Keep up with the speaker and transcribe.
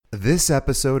This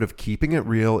episode of Keeping It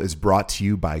Real is brought to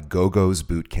you by GoGo's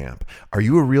Bootcamp. Are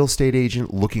you a real estate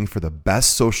agent looking for the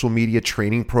best social media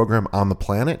training program on the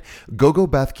planet? GoGo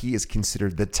Bethke is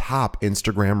considered the top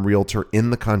Instagram realtor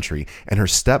in the country, and her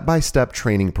step-by-step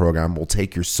training program will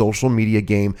take your social media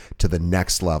game to the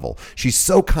next level. She's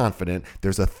so confident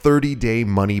there's a 30-day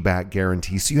money-back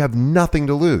guarantee, so you have nothing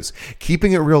to lose.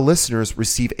 Keeping It Real listeners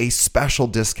receive a special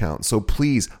discount, so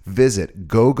please visit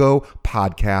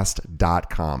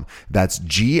gogopodcast.com. That's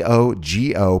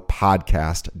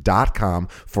GOGOpodcast.com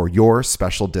for your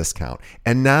special discount.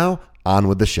 And now, on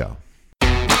with the show.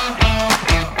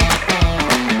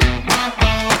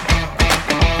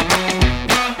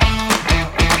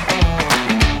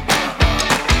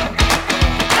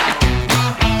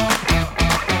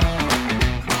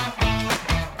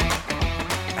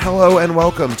 Hello and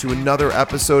welcome to another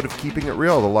episode of Keeping It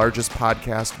Real, the largest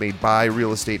podcast made by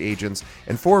real estate agents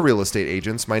and for real estate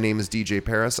agents. My name is DJ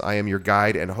Paris. I am your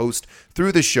guide and host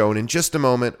through the show. And in just a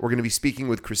moment, we're going to be speaking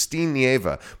with Christine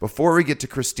Nieva. Before we get to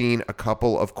Christine, a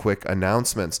couple of quick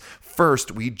announcements.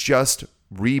 First, we just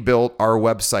rebuilt our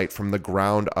website from the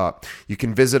ground up. You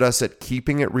can visit us at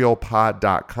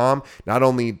keepingitrealpod.com. Not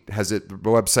only has the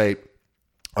website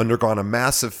undergone a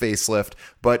massive facelift,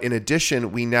 but in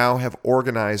addition, we now have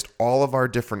organized all of our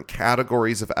different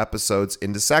categories of episodes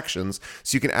into sections,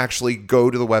 so you can actually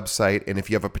go to the website, and if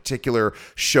you have a particular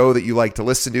show that you like to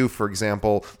listen to, for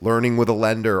example, Learning with a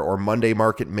Lender or Monday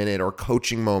Market Minute or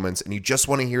Coaching Moments, and you just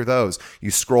want to hear those, you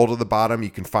scroll to the bottom, you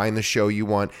can find the show you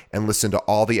want and listen to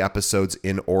all the episodes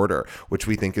in order, which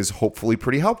we think is hopefully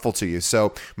pretty helpful to you.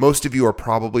 So most of you are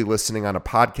probably listening on a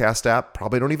podcast app,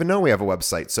 probably don't even know we have a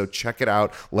website, so check it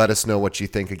out. Let us know what you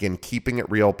think. Again,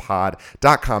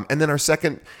 keepingitrealpod.com. And then our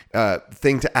second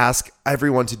thing to ask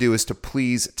everyone to do is to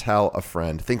please tell a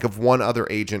friend. Think of one other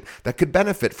agent that could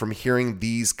benefit from hearing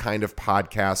these kind of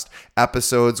podcast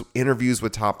episodes, interviews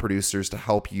with top producers to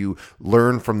help you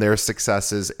learn from their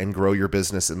successes and grow your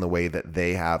business in the way that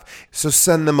they have. So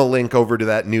send them a link over to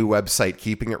that new website,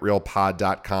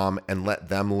 keepingitrealpod.com, and let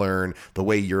them learn the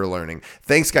way you're learning.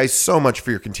 Thanks, guys, so much for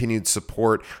your continued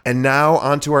support. And now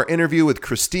on to our interview with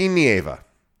Christine Nieva.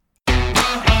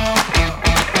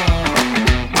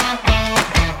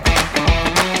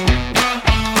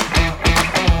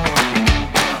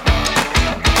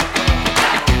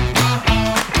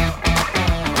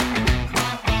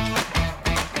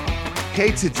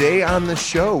 Hey, today on the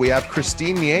show, we have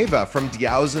Christine Nieva from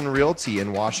Diauzen Realty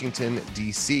in Washington,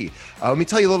 D.C. Let me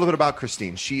tell you a little bit about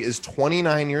Christine. She is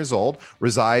 29 years old,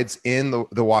 resides in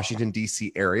the Washington,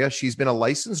 D.C. area. She's been a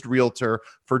licensed realtor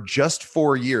for just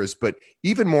 4 years, but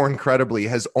even more incredibly,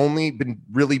 has only been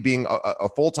really being a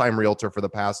full-time realtor for the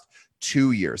past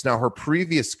 2 years. Now, her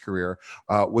previous career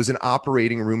was an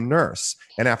operating room nurse.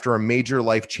 And after a major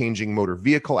life-changing motor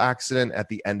vehicle accident at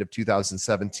the end of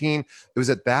 2017, it was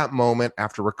at that moment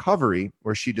after recovery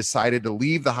where she decided to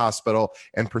leave the hospital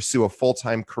and pursue a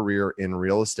full-time career in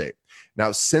real estate.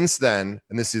 Now, since then,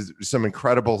 and this is some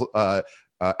incredible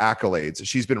accolades.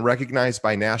 She's been recognized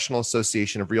by National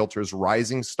Association of Realtors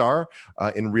Rising Star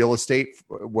in real estate,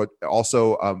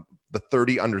 the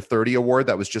 30 Under 30 award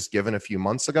that was just given a few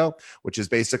months ago, which is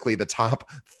basically the top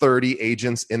 30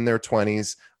 agents in their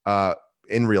 20s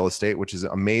in real estate, which is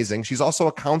amazing. She's also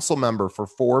a council member for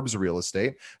Forbes Real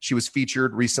Estate. She was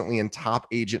featured recently in Top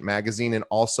Agent magazine and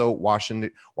also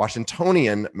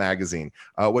Washingtonian magazine.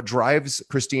 What drives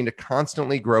Christine to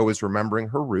constantly grow is remembering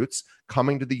her roots,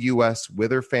 coming to the U.S.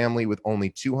 with her family with only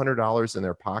 $200 in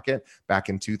their pocket back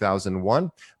in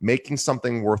 2001, making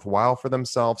something worthwhile for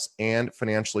themselves and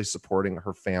financially supporting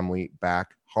her family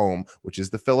back home, which is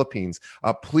the Philippines.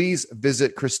 Please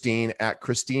visit Christine at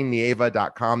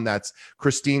christinenieva.com. That's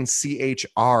Christine,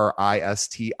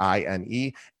 CHRISTINE,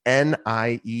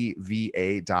 NIEVA.com.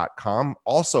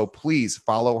 Also, please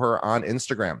follow her on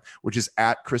Instagram, which is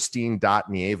at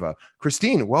Christine.Nieva.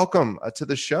 Christine, welcome to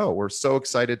the show. We're so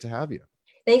excited to have you.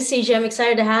 Thanks, CJ. I'm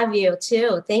excited to have you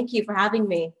too. Thank you for having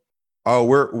me. Oh,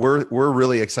 we're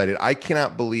really excited. I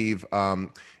cannot believe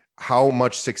how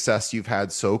much success you've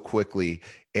had so quickly.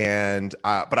 And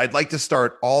but I'd like to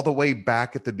start all the way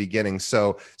back at the beginning.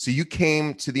 So you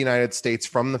came to the United States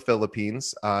from the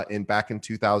Philippines back in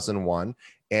 2001,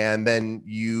 and then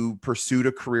you pursued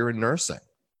a career in nursing.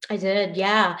 I did,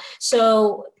 yeah.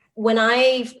 So when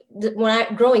I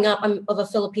growing up, I'm of a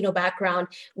Filipino background.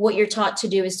 What you're taught to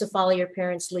do is to follow your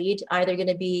parents' lead. Either going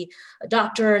to be a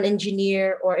doctor, an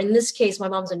engineer, or in this case, my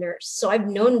mom's a nurse. So I've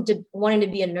wanting to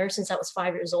be a nurse since I was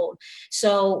 5 years old.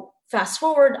 So fast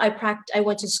forward, I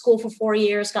went to school for 4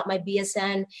 years, got my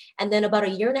BSN, and then about a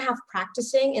year and a half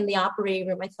practicing in the operating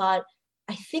room, I thought,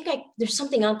 I think there's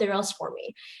something out there else for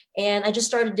me. And I just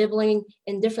started dibbling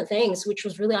in different things, which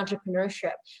was really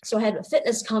entrepreneurship. So I had a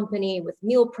fitness company with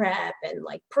meal prep and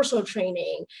like personal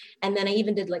training. And then I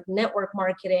even did like network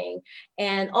marketing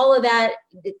and all of that.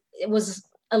 It was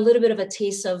a little bit of a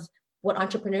taste of what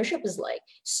entrepreneurship is like.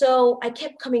 So I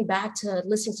kept coming back to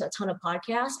listening to a ton of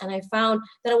podcasts, and I found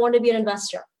that I wanted to be an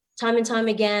investor. Time and time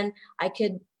again, I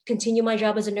could continue my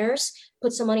job as a nurse,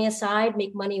 put some money aside,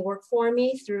 make money work for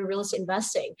me through real estate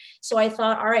investing. So I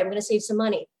thought, all right, I'm going to save some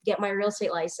money, get my real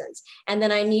estate license. And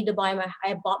then I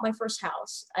bought my first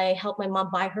house. I helped my mom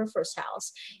buy her first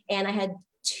house. And I had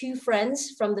two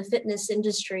friends from the fitness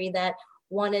industry that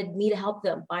wanted me to help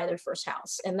them buy their first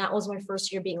house. And that was my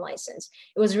first year being licensed.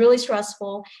 It was really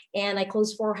stressful. And I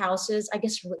closed 4 houses, I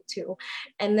guess really 2.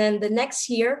 And then the next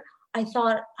year, I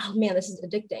thought, oh man, this is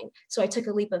addicting. So I took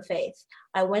a leap of faith.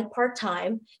 I went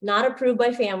part-time, not approved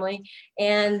by family.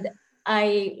 And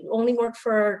I only worked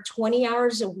for 20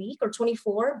 hours a week or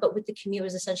 24, but with the commute it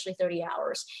was essentially 30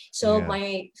 hours. So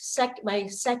my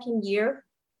second year,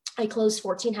 I closed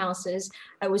 14 houses.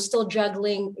 I was still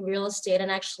juggling real estate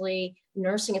and actually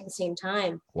nursing at the same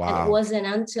time. Wow. And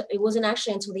it wasn't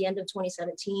actually until the end of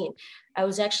 2017. I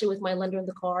was actually with my lender in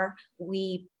the car.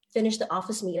 We finished the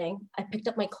office meeting. I picked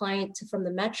up my client from the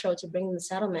metro to bring them the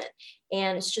settlement.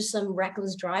 And it's just some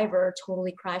reckless driver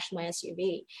totally crashed my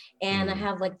SUV. And I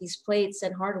have like these plates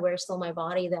and hardware still in my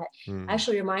body that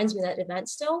actually reminds me of that event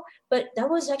still. But that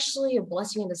was actually a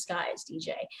blessing in disguise,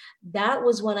 DJ. That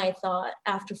was when I thought,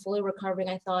 after fully recovering,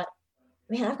 I thought,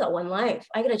 man, I've got one life.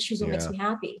 I got to choose what makes me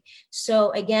happy.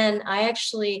 So again, I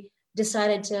actually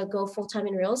decided to go full-time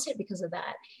in real estate because of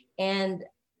that. And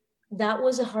that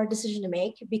was a hard decision to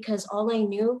make because all I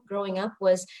knew growing up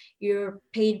was you're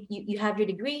paid, you have your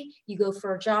degree, you go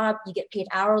for a job, you get paid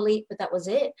hourly, but that was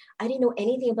it. I didn't know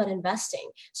anything about investing.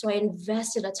 So I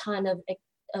invested a ton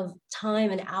of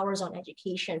time and hours on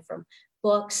education, from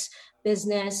books,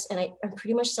 business, and I'm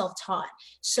pretty much self-taught.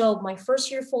 So my first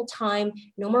year full-time,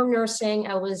 no more nursing.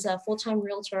 I was a full-time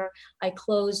realtor. I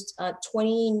closed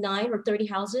 29 or 30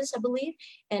 houses, I believe,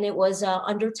 and it was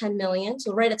under 10 million.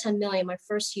 So right at 10 million my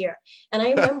first year. And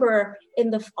I remember in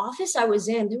the office I was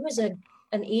in, there was an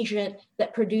agent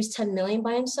that produced 10 million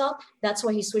by himself. That's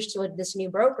why he switched to this new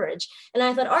brokerage. And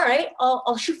I thought, all right,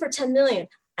 I'll shoot for 10 million.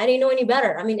 I didn't know any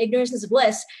better. I mean, ignorance is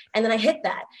bliss. And then I hit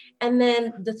that. And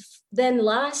then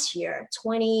last year,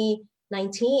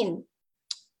 2019,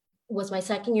 was my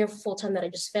second year full-time that I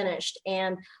just finished.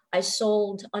 And I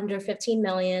sold under 15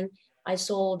 million. I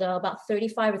sold about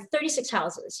 35 or 36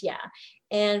 houses. Yeah.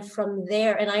 And from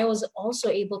there, and I was also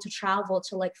able to travel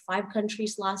to like 5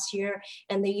 countries last year.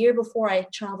 And the year before, I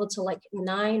traveled to like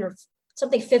 9 or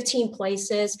something, 15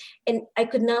 places. And I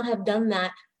could not have done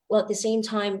that while at the same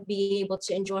time be able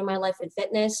to enjoy my life in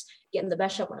fitness, get in the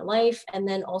best shape of my life, and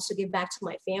then also give back to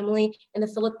my family in the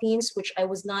Philippines, which I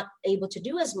was not able to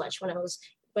do as much when I was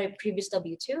my previous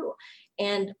W-2.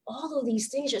 And all of these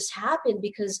things just happened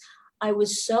because I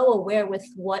was so aware with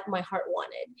what my heart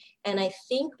wanted. And I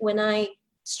think when I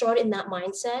started in that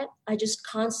mindset, I just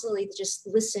constantly just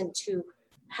listened to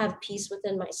have peace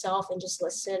within myself and just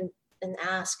listen and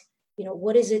ask,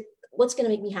 what is it? What's going to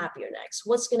make me happier next?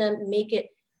 What's going to make it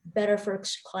better for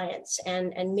clients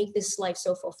and make this life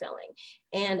so fulfilling?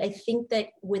 And I think that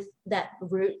with that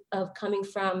root of coming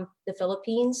from the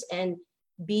Philippines and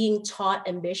being taught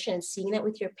ambition and seeing that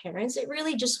with your parents, it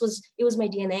really just was my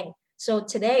DNA. So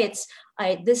today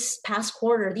this past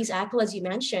quarter, these accolades you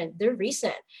mentioned, they're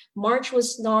recent. March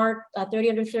was NARC 30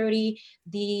 under 30.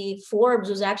 The Forbes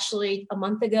was actually a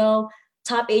month ago.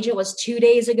 Top agent was 2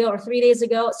 days ago or 3 days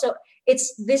ago. So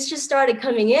this just started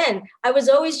coming in. I was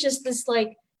always just this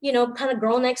kind of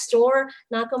girl next door,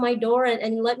 knock on my door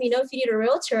and let me know if you need a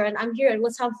realtor, and I'm here and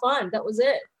let's have fun. That was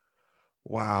it.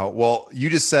 Wow. Well,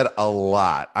 you just said a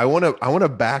lot. I want to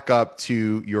back up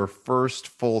to your first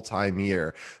full-time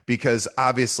year, because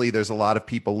obviously there's a lot of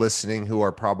people listening who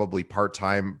are probably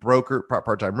part-time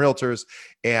realtors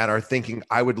and are thinking,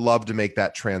 I would love to make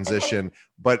that transition,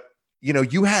 but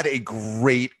you had a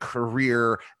great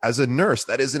career as a nurse.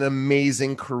 That is an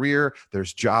amazing career.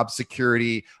 There's job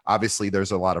security. Obviously, there's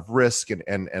a lot of risk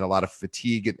and a lot of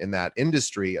fatigue in that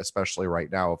industry, especially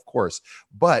right now, of course.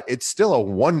 But it's still a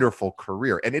wonderful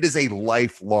career, and it is a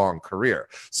lifelong career.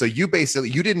 So you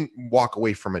didn't walk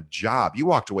away from a job. You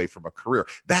walked away from a career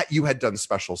that you had done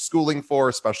special schooling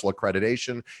for, special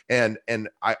accreditation. And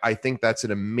I think that's an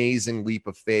amazing leap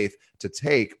of faith to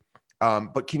take.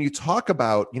 But can you talk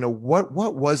about, what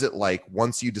was it like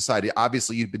once you decided?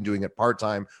 Obviously, you'd been doing it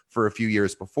part-time for a few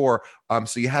years before.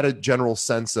 So you had a general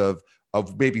sense of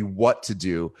of maybe what to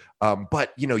do.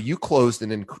 But you closed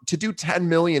to do 10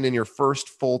 million in your first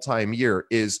full-time year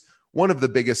is one of the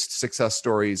biggest success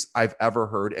stories I've ever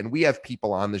heard. And we have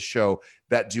people on the show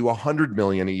that do 100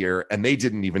 million a year, and they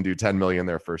didn't even do 10 million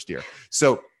their first year.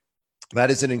 So that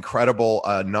is an incredible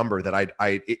number that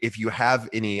if you have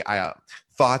any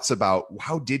thoughts about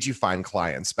how did you find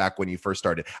clients back when you first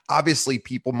started? Obviously,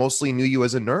 people mostly knew you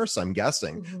as a nurse, I'm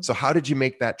guessing. Mm-hmm. So how did you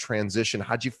make that transition?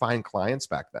 How did you find clients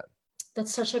back then?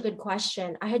 That's such a good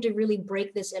question. I had to really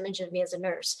break this image of me as a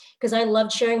nurse because I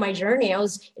loved sharing my journey. I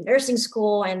was in nursing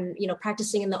school and,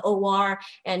 practicing in the OR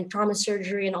and trauma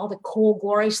surgery and all the cool,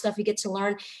 gory stuff you get to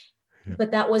learn. Yeah.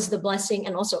 But that was the blessing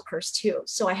and also a curse too.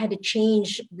 So I had to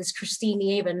change this Christine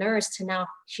Nieva nurse to now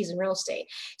she's in real estate.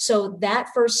 So that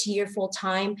first year full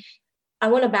time, I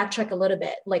want to backtrack a little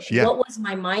bit. What was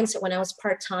my mindset when I was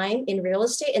part-time in real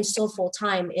estate and still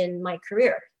full-time in my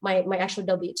career, my actual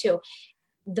W-2?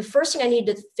 The first thing I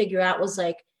needed to figure out was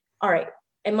all right,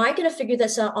 am I going to figure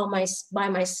this out by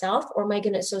myself, or am I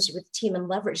going to associate with the team and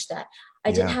leverage that?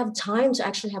 I didn't have time to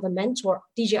actually have a mentor.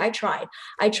 DJ,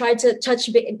 I tried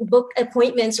to book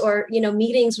appointments or,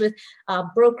 meetings with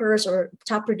brokers or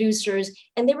top producers,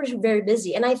 and they were very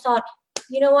busy. And I thought,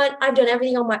 you know what? I've done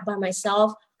everything by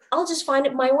myself. I'll just find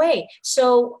it my way.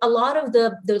 So a lot of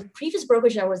the previous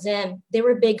brokerage I was in, they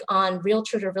were big on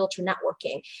realtor to realtor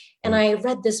networking. And I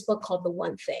read this book called The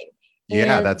One Thing.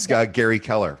 Yeah, that's Gary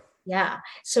Keller. Yeah.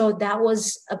 So that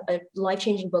was a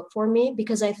life-changing book for me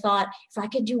because I thought if I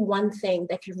could do one thing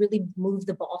that could really move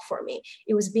the ball for me,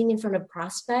 it was being in front of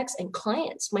prospects and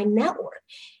clients, my network.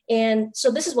 And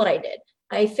so this is what I did.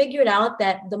 I figured out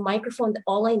that the microphone,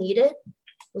 all I needed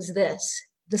was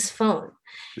this phone.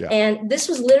 Yeah. And this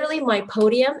was literally my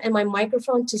podium and my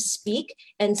microphone to speak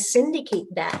and syndicate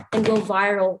that and go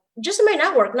viral just in my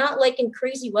network, not like in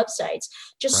crazy websites,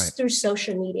 just through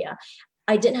social media.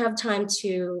 I didn't have time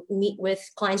to meet with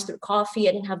clients through coffee.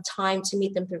 I didn't have time to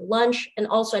meet them through lunch. And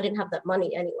also I didn't have that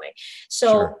money anyway.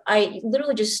 So I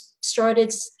literally just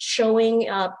started showing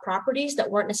properties that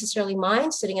weren't necessarily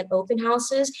mine, sitting at open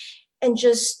houses, and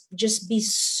just be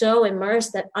so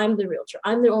immersed that I'm the realtor.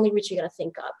 I'm the only realtor you got to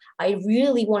think of. I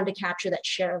really wanted to capture that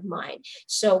share of mine.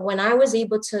 So when I was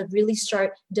able to really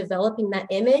start developing that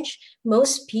image,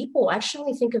 most people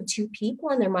actually think of two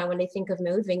people in their mind when they think of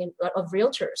moving and of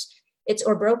realtors.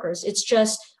 Or brokers. It's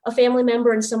just a family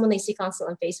member and someone they see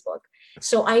constantly on Facebook.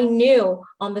 So I knew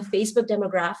on the Facebook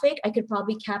demographic, I could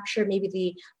probably capture maybe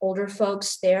the older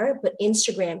folks there, but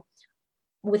Instagram,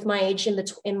 with my age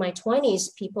in my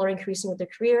 20s, people are increasing with their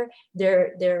career.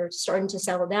 They're starting to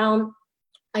settle down.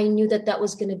 I knew that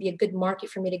was going to be a good market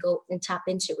for me to go and tap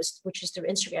into, which is through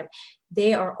Instagram.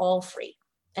 They are all free.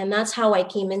 And that's how I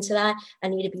came into that. I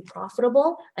need to be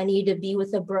profitable. I need to be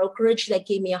with a brokerage that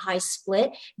gave me a high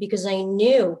split, because I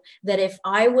knew that if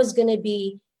I was going to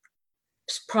be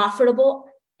profitable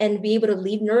and be able to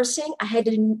leave nursing, I had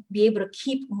to be able to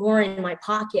keep more in my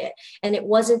pocket. And it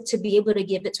wasn't to be able to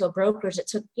give it to a brokerage that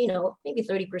took, maybe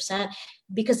 30%,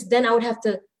 because then I would have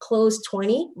to close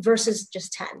 20 versus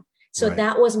just 10. So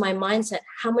that was my mindset.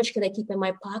 How much could I keep in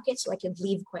my pocket so I could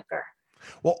leave quicker?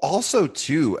 Well, also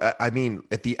too, I mean,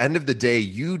 at the end of the day,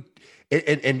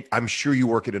 and I'm sure you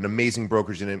work at an amazing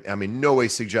brokerage, and I'm in no way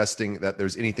suggesting that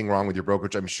there's anything wrong with your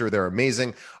brokerage. I'm sure they're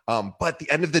amazing. But at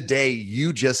the end of the day,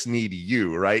 you just need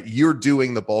you, right? You're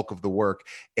doing the bulk of the work.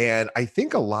 And I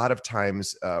think a lot of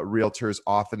times realtors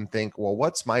often think, well,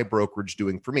 what's my brokerage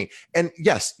doing for me? And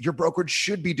yes, your brokerage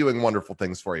should be doing wonderful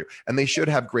things for you. And they should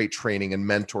have great training and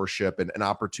mentorship and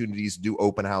opportunities to do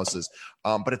open houses.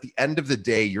 But at the end of the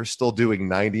day, you're still doing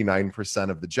 99%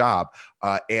 of the job.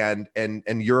 And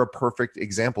you're a perfect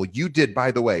example. You did, by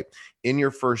the way, in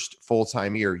your first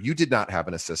full-time year, you did not have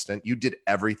an assistant. You did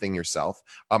everything yourself.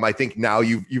 I think now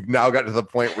you've now got to the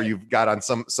point where you've got on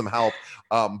some help,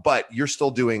 but you're still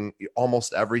doing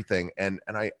almost everything. And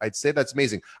I'd say that's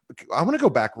amazing. I want to go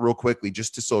back real quickly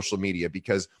just to social media,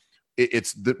 because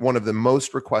it's one of the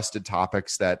most requested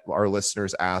topics that our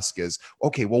listeners ask is,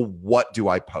 okay, well, what do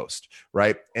I post?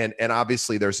 Right. And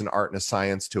obviously there's an art and a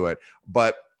science to it,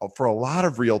 but for a lot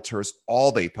of realtors,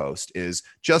 all they post is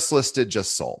just listed,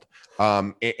 just sold.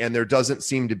 And there doesn't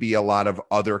seem to be a lot of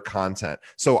other content.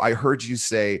 So I heard you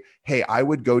say, hey, I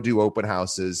would go do open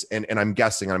houses. And I'm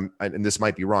guessing, and this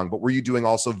might be wrong, but were you doing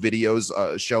also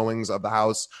videos, showings of the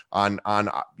house on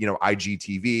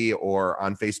IGTV or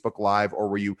on Facebook Live? Or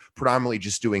were you predominantly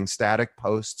just doing static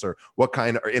posts, or what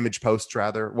kind, or image posts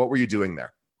rather? What were you doing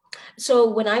there? So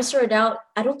when I started out,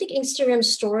 I don't think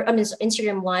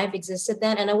Instagram Live existed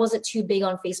then, and I wasn't too big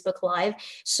on Facebook Live.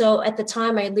 So at the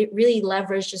time, I really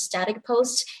leveraged just static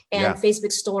posts and Yeah.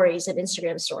 Facebook stories and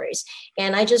Instagram stories.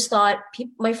 And I just thought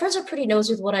my friends are pretty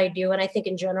nosy with what I do, and I think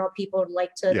in general people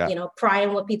like to, Yeah. pry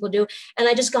on what people do. And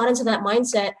I just got into that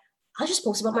mindset. I'll just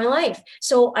post about my life.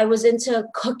 So I was into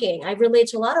cooking. I relate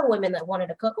to a lot of women that wanted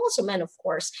to cook, also men, of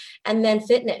course, and then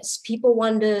fitness. People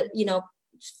wanted to,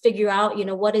 figure out,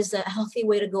 what is the healthy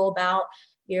way to go about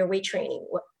your weight training,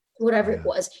 whatever it Yeah.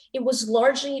 was. It was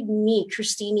largely me,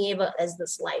 Christine Eva, as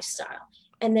this lifestyle.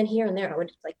 And then here and there, I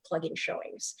would like plug in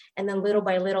showings. And then little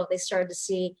by little, they started to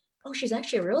see, oh, she's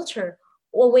actually a realtor.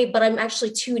 Oh, wait, but I'm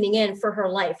actually tuning in for her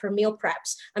life, her meal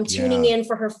preps. I'm tuning Yeah. in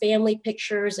for her family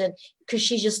pictures. And because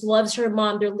she just loves her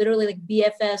mom, they're literally like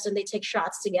BFFs and they take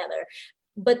shots together,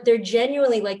 but they're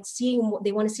genuinely like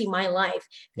they want to see my life.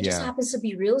 It just Yeah. happens to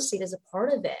be real estate as a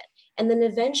part of it. And then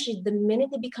eventually, the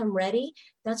minute they become ready,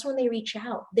 that's when they reach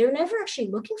out. They're never actually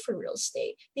looking for real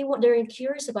estate. They're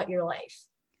curious about your life.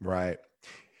 Right.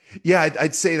 Yeah,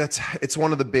 I'd say it's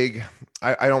one of the big,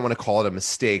 I don't want to call it a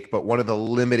mistake, but one of the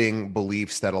limiting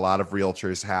beliefs that a lot of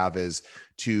realtors have is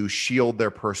to shield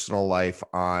their personal life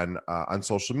on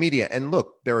social media. And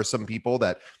look, there are some people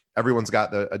that everyone's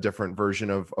got a different version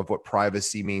of what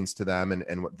privacy means to them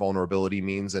and what vulnerability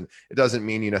means. And it doesn't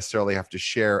mean you necessarily have to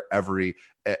share every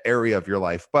area of your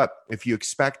life. But if you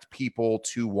expect people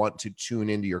to want to tune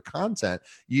into your content,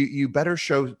 you better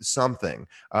show something.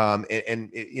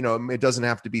 It doesn't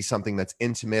have to be something that's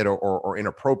intimate or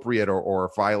inappropriate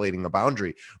or violating a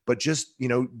boundary, but just,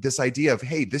 this idea of,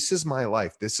 hey, this is my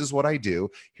life. This is what I do.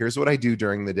 Here's what I do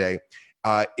during the day.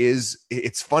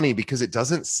 It's funny because it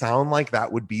doesn't sound like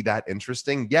that would be that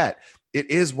interesting, yet it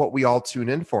is what we all tune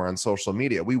in for on social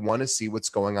media. We want to see what's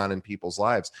going on in people's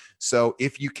lives. So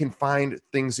if you can find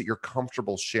things that you're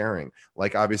comfortable sharing,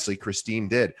 like obviously Christine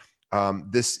did,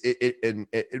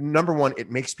 number one, it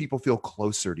makes people feel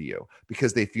closer to you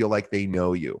because they feel like they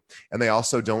know you, and they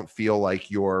also don't feel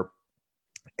like you're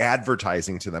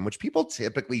advertising to them, which people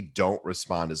typically don't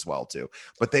respond as well to,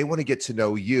 but they want to get to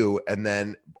know you. And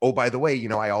then, oh, by the way,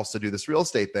 I also do this real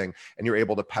estate thing, and you're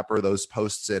able to pepper those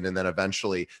posts in. And then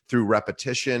eventually through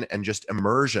repetition and just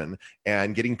immersion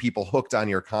and getting people hooked on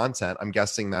your content, I'm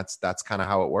guessing that's kind of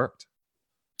how it worked.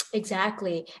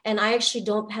 Exactly. And I actually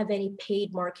don't have any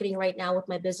paid marketing right now with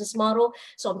my business model.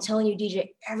 So I'm telling you, DJ,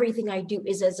 everything I do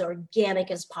is as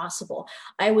organic as possible.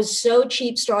 I was so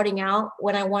cheap starting out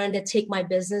when I wanted to take my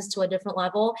business to a different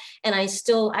level. And I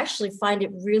still actually find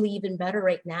it really even better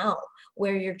right now,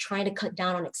 where you're trying to cut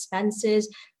down on expenses.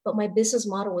 But my business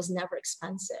model was never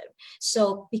expensive.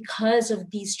 So because of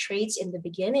these traits in the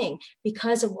beginning,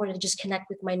 because of wanting to just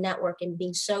connect with my network and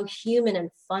being so human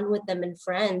and fun with them and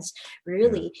friends, Yeah.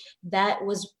 really, that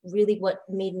was really what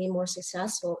made me more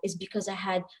successful, is because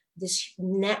I this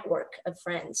network of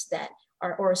friends that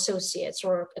are, or associates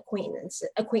or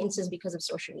acquaintances because of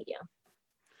social media.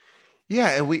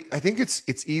 Yeah, and I think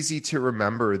it's easy to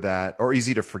remember that, or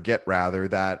easy to forget rather,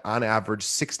 that on average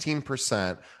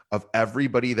 16% of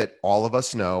everybody that all of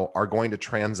us know are going to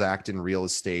transact in real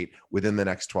estate within the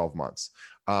next 12 months.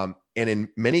 And in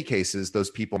many cases,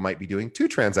 those people might be doing two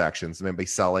transactions, maybe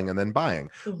selling and then buying,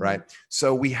 right?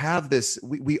 So we have this,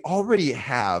 we already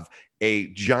have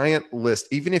a giant list.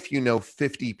 Even if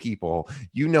 50 people,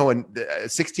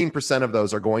 16% of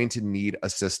those are going to need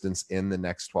assistance in the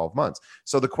next 12 months.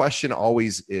 So the question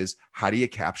always is, how do you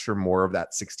capture more of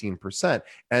that 16%?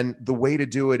 And the way to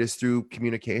do it is through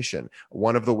communication.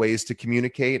 One of the ways to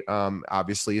communicate,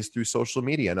 obviously, is through social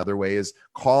media. Another way is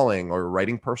calling or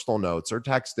writing personal notes or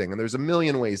texting. And there's a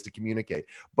million ways to communicate.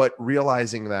 But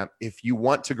realizing that if you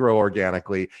want to grow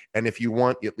organically, and if you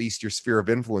want at least your sphere of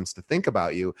influence to think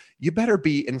about you, you better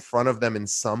be in front of them in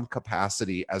some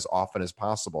capacity as often as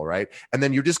possible, right? And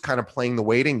then you're just kind of playing the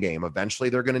waiting game. Eventually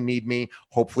they're going to need me.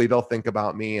 Hopefully they'll think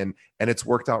about me, and it's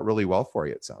worked out really well for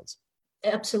you, it sounds.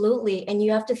 Absolutely. And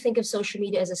you have to think of social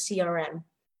media as a CRM.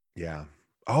 Yeah.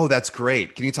 Oh, that's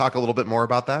great. Can you talk a little bit more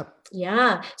about that?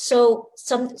 Yeah. So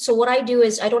what I do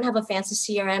is I don't have a fancy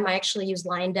CRM. I actually use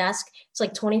LionDesk. It's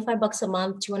like $25 a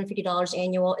month, $250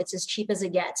 annual. It's as cheap as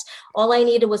it gets. All I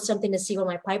needed was something to see what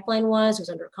my pipeline was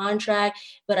under contract,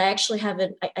 but I actually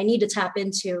haven't, I need to tap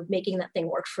into making that thing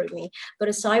work for me. But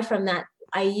aside from that,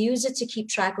 I use it to keep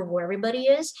track of where everybody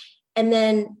is. And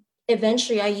then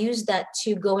eventually I use that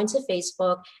to go into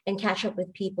Facebook and catch up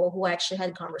with people who I actually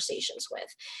had conversations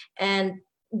with. And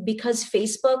because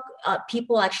Facebook,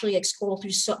 people actually like scroll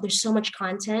through, there's so much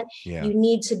content. Yeah. You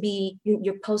need to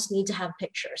your posts need to have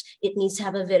pictures. It needs to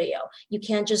have a video. You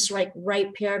can't just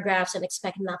write paragraphs and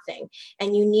expect nothing.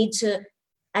 And you need to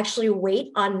actually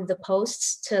wait on the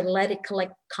posts to let it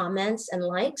collect comments and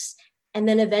likes, and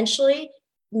then eventually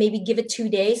maybe give it 2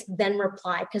 days, then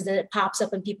reply, because then it pops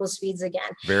up in people's feeds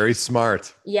again. Very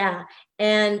smart. Yeah.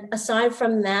 And aside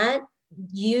from that,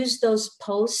 use those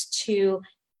posts to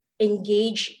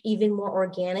engage even more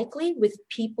organically with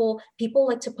people. People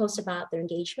like to post about their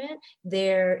engagement,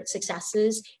 their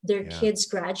successes, their kids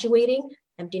graduating,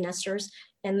 empty nesters.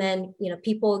 And then,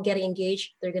 people getting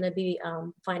engaged, they're going to be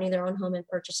finding their own home and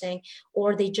purchasing,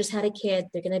 or they just had a kid,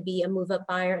 they're going to be a move up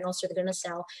buyer, and also they're going to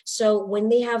sell. So when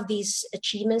they have these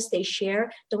achievements, they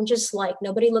share, don't just like,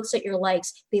 nobody looks at your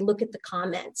likes, they look at the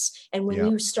comments. And when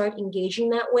you start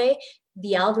engaging that way,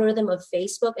 the algorithm of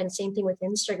Facebook, and same thing with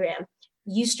Instagram,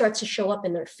 you start to show up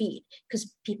in their feed,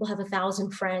 because people have 1,000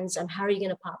 friends. And how are you going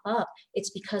to pop up? It's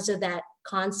because of that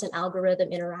constant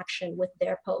algorithm interaction with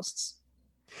their posts.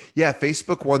 Yeah,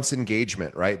 Facebook wants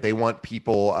engagement, right? They want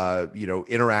people,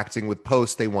 interacting with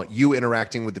posts. They want you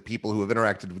interacting with the people who have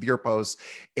interacted with your posts.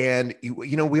 And,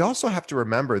 we also have to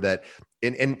remember that,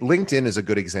 and LinkedIn is a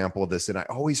good example of this. And I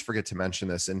always forget to mention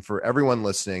this. And for everyone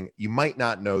listening, you might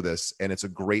not know this, and it's a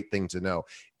great thing to know,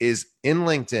 is in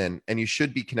LinkedIn, and you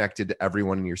should be connected to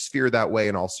everyone in your sphere that way,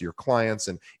 and also your clients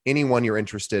and anyone you're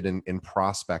interested in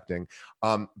prospecting,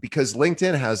 because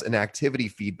LinkedIn has an activity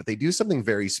feed, but they do something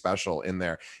very special in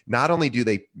there. Not only do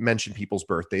they mention people's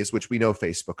birthdays, which we know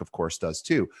Facebook, of course, does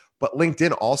too, but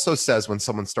LinkedIn also says when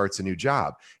someone starts a new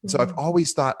job. So I've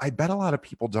always thought, I bet a lot of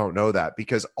people don't know that,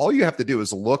 because all you have to do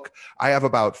is look. I have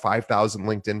about 5,000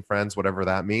 LinkedIn friends, whatever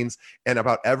that means. And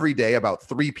about every day, about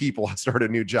 3 people start a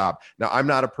new job. Now, I'm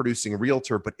not a producing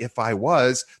realtor, but if I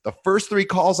was, the first 3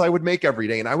 calls I would make every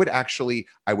day, and I would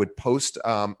post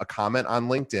a comment on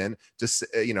LinkedIn to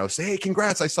say, hey,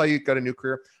 congrats, I saw you got a new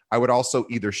career. I would also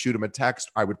either shoot them a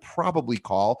text. I would probably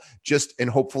call, and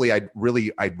hopefully I'd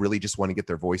really just want to get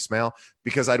their voicemail,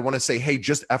 because I'd want to say, hey,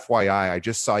 just FYI, I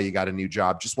just saw you got a new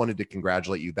job. Just wanted to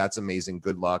congratulate you. That's amazing.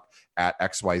 Good luck at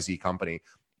XYZ company.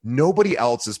 Nobody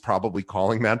else is probably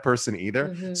calling that person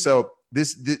either. So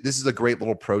this is a great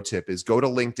little pro tip: is go to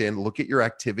LinkedIn, look at your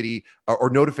activity or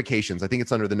notifications. I think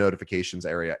it's under the notifications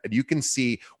area. And you can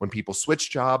see when people switch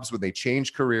jobs, when they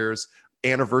change careers,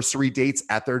 anniversary dates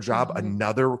at their job.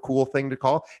 Another cool thing to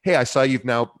call. Hey, I saw you've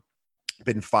now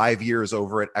been 5 years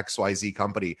over at XYZ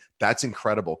company. That's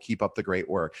incredible. Keep up the great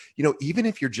work. Even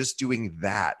if you're just doing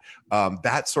that,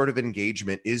 that sort of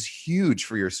engagement is huge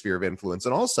for your sphere of influence.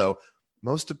 And also,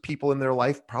 most of people in their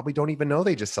life probably don't even know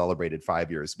they just celebrated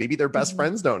 5 years. Maybe their best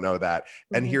friends don't know that.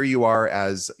 And here you are,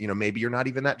 as maybe you're not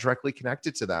even that directly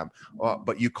connected to them,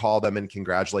 but you call them and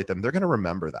congratulate them. They're going to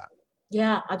remember that.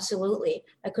 Yeah, absolutely.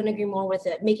 I couldn't agree more with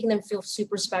it. Making them feel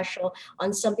super special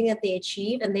on something that they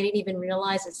achieved and they didn't even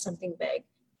realize it's something big.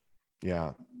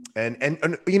 Yeah. And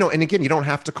again, you don't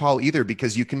have to call either,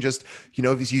 because you can just,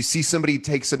 if you see somebody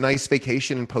takes a nice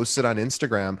vacation and posts it on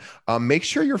Instagram, make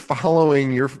sure you're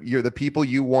following the people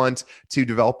you want to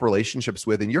develop relationships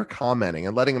with, and you're commenting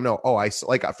and letting them know, oh,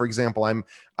 for example,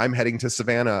 I'm heading to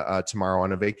Savannah tomorrow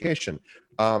on a vacation.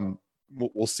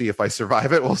 We'll see if I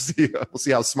survive it. We'll see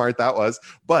how smart that was.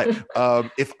 But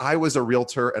if I was a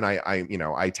realtor, and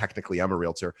I technically am a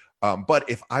realtor, but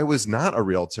if I was not a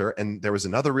realtor and there was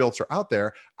another realtor out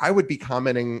there, I would be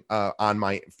commenting on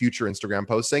my future Instagram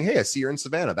post saying, hey, I see you're in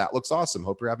Savannah. That looks awesome.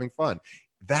 Hope you're having fun.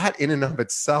 That in and of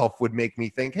itself would make me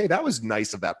think, hey, that was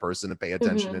nice of that person to pay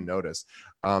attention and notice.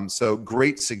 So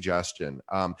great suggestion.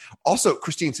 Also,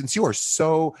 Christine, since you are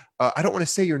so, I don't want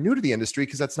to say you're new to the industry,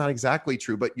 because that's not exactly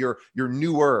true, but you're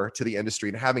newer to the industry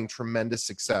and having tremendous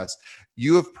success.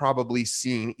 You have probably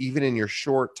seen, even in your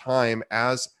short time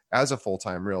as a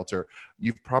full-time realtor,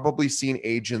 you've probably seen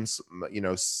agents,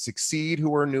 succeed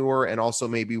who are newer, and also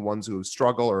maybe ones who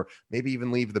struggle or maybe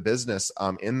even leave the business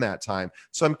in that time.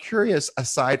 So I'm curious,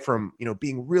 aside from,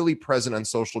 being really present on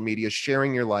social media,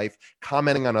 sharing your life,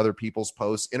 commenting on other people's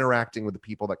posts, interacting with the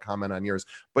people that comment on yours,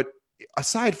 but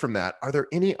aside from that, are there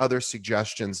any other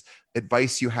suggestions,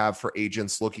 advice you have for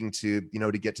agents looking to,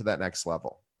 to get to that next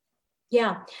level?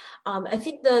 Yeah, I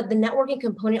think the networking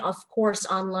component, of course,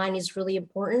 online is really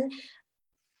important.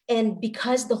 And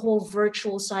because the whole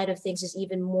virtual side of things is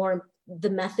even more the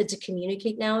method to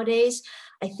communicate nowadays,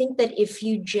 I think that if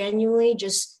you genuinely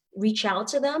just reach out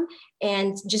to them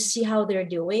and just see how they're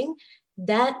doing,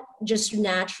 that just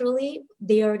naturally,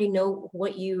 they already know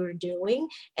what you're doing,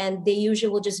 and they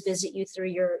usually will just visit you through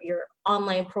your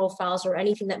online profiles or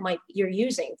anything that you're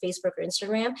using, Facebook or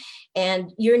Instagram,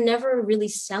 and you're never really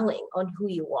selling on who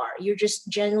you are. You're just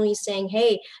generally saying,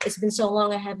 hey, it's been so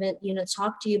long I haven't,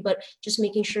 talked to you, but just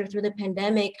making sure through the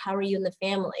pandemic, how are you and the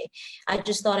family? I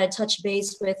just thought I'd touch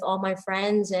base with all my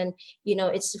friends, and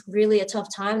it's really a tough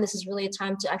time. This is really a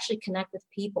time to actually connect with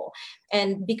people.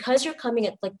 And because you're coming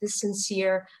at like this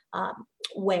sincere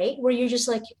way where you're just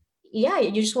like, yeah,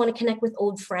 you just want to connect with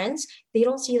old friends, they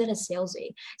don't see that as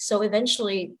salesy. So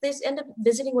eventually they end up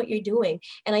visiting what you're doing.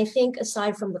 And I think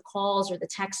aside from the calls or the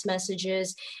text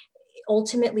messages,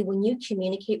 ultimately when you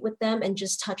communicate with them and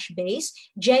just touch base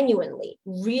genuinely,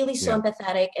 really so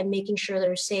empathetic and making sure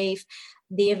they're safe,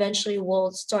 they eventually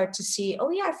will start to see, oh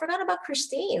yeah, I forgot about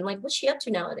Christine. Like, what's she up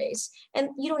to nowadays? And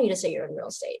you don't need to say you're in real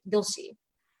estate. They'll see.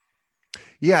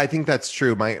 Yeah, I think that's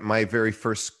true. My very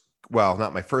first, well,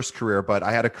 not my first career, but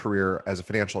I had a career as a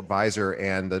financial advisor,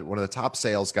 and one of the top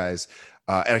sales guys,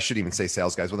 and I shouldn't even say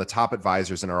sales guys, one of the top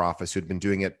advisors in our office who had been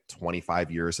doing it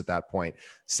 25 years at that point,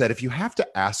 said, if you have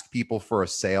to ask people for a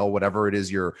sale, whatever it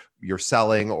is you're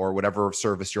selling or whatever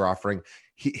service you're offering,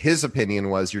 his opinion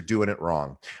was you're doing it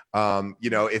wrong.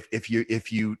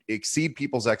 If you exceed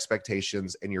people's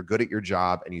expectations and you're good at your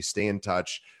job and you stay in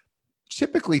touch,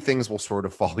 typically things will sort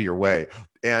of fall your way.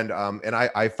 And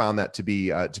I found that to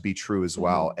be true as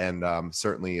well. And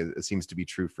certainly it seems to be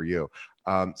true for you.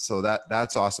 So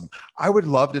that's awesome. I would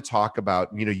love to talk about,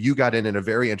 you got in a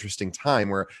very interesting time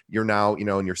where you're now,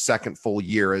 in your second full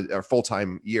year or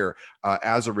full-time year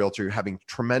as a realtor, you're having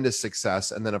tremendous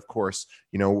success. And then of course,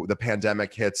 the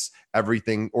pandemic hits,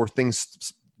 everything, or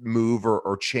things move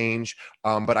or change.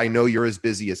 But I know you're as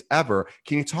busy as ever.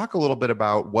 Can you talk a little bit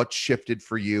about what shifted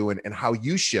for you and how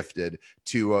you shifted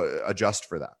to adjust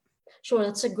for that? Sure,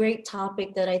 that's a great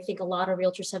topic that I think a lot of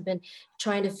realtors have been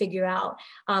trying to figure out.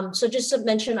 So just to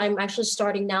mention, I'm actually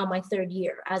starting now my third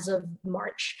year as of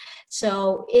March.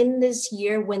 So in this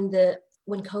year, when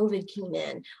COVID came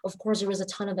in, of course, there was a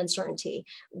ton of uncertainty.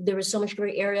 There was so much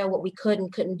gray area, what we could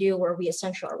and couldn't do, were we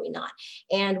essential, are we not?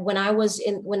 And when I was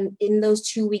in those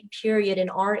 2-week period in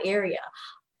our area,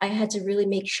 I had to really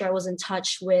make sure I was in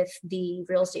touch with the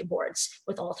real estate boards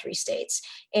with all 3 states.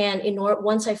 And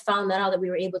once I found that out that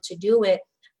we were able to do it,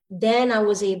 then I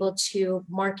was able to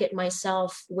market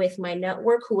myself with my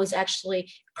network, who was actually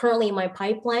currently in my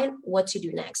pipeline, what to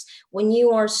do next. When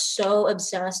you are so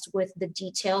obsessed with the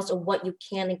details of what you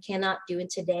can and cannot do in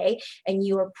today, and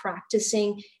you are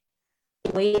practicing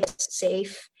the way it's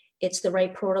safe, it's the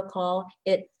right protocol,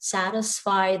 it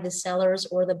satisfies the sellers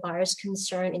or the buyer's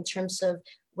concern in terms of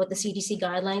what the CDC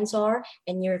guidelines are,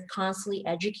 and you're constantly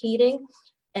educating,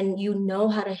 and you know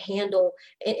how to handle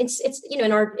it's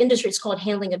in our industry it's called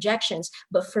handling objections,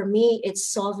 but for me it's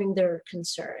solving their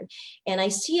concern. And I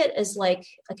see it as like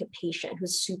a patient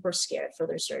who's super scared for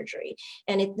their surgery,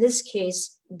 and in this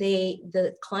case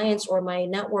the clients or my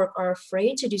network are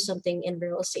afraid to do something in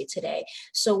real estate today.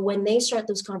 So when they start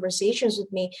those conversations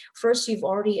with me, first you've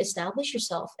already established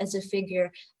yourself as a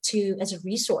figure as a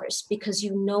resource, because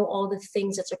you know all the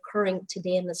things that's occurring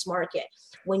today in this market.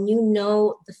 When you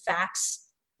know the facts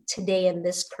today in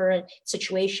this current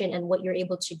situation and what you're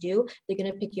able to do, they're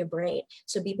going to pick your brain.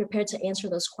 So be prepared to answer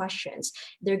those questions.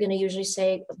 They're going to usually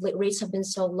say, rates have been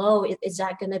so low. Is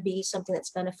that going to be something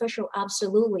that's beneficial?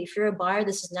 Absolutely. If you're a buyer,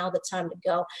 this is now the time to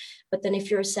go. But then if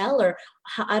you're a seller,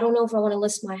 I don't know if I want to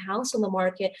list my house on the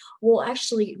market. Well,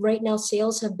 actually, right now,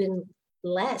 sales have been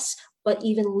less, but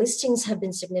even listings have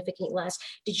been significantly less.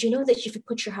 Did you know that if you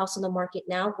put your house on the market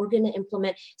now, we're going to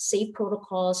implement safe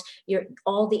protocols?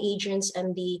 All the agents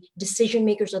and the decision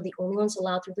makers are the only ones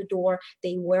allowed through the door.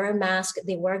 They wear a mask,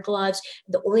 they wear gloves.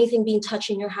 The only thing being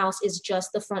touched in your house is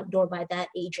just the front door by that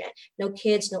agent. No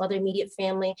kids, no other immediate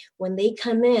family. When they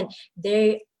come in,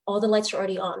 all the lights are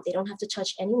already on. They don't have to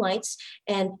touch any lights.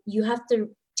 And you have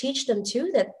to teach them too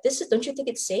that don't you think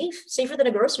it's safe? Safer than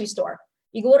a grocery store.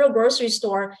 You go to a grocery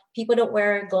store, people don't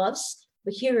wear gloves,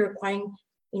 but here you're requiring,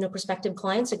 prospective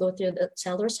clients to go through the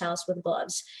seller's house with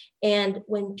gloves. And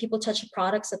when people touch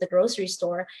products at the grocery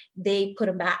store, they put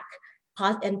them back.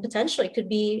 And potentially it could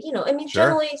be, Sure.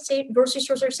 Generally safe, grocery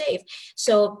stores are safe.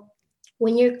 So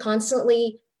when you're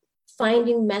constantly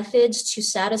finding methods to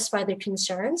satisfy their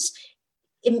concerns,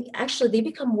 they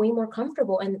become way more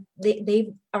comfortable, and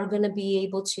they are going to be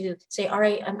able to say, all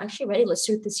right, I'm actually ready. Let's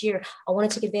do it this year. I want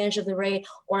to take advantage of the rate,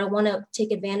 or I want to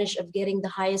take advantage of getting the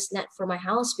highest net for my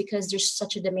house because there's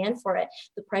such a demand for it.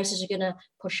 The prices are going to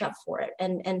push up for it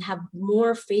and have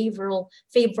more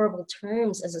favorable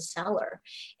terms as a seller.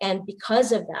 And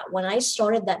because of that, when I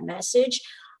started that message,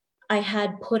 I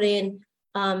had put in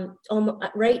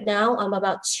Right now, I'm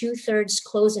about 2/3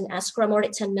 closed in escrow. I'm already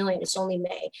at 10 million. It's only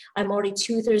May. I'm already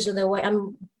 2/3 of the way.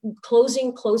 I'm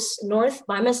closing close north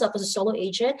by myself as a solo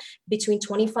agent between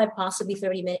 25, possibly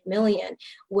 30 million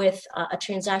with a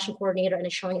transaction coordinator and a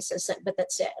showing assistant. But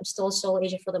that's it. I'm still a solo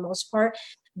agent for the most part.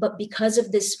 But because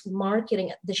of this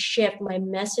marketing, the shift, my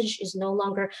message is no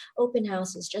longer open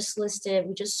houses, just listed,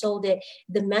 we just sold it.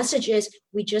 The message is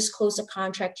we just closed a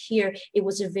contract here. It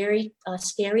was a very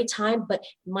scary time, but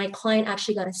my client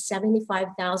actually got a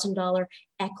 $75,000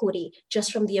 equity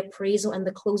just from the appraisal and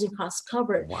the closing costs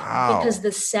covered. Wow. Because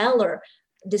the seller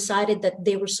decided that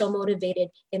they were so motivated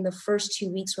in the first 2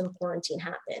 weeks when quarantine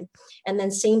happened. And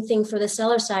then same thing for the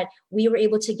seller side, we were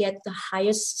able to get the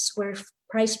highest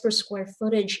price per square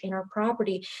footage in our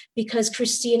property because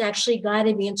Christine actually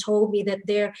guided me and told me that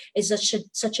there is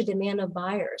such a demand of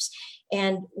buyers.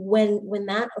 And when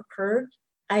that occurred,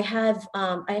 I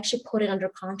actually put it under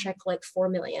contract like 4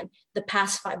 million the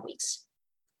past 5 weeks.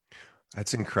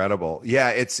 That's incredible.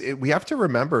 Yeah, we have to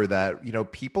remember that,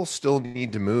 people still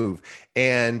need to move.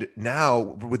 And now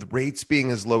with rates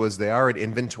being as low as they are and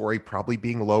inventory probably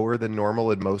being lower than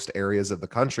normal in most areas of the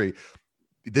country,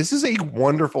 this is a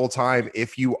wonderful time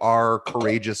if you are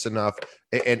courageous enough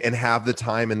and have the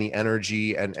time and the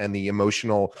energy and the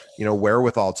emotional,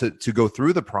 wherewithal to go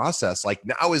through the process. Like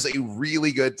now is a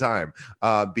really good time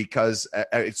because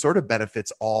it sort of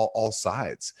benefits all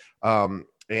sides.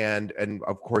 And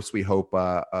of course, we hope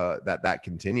that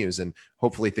continues, and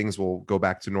hopefully things will go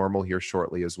back to normal here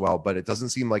shortly as well. But it doesn't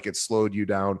seem like it slowed you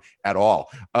down at all.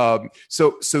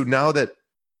 So now that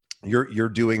you're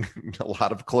doing a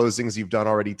lot of closings, you've done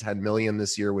already 10 million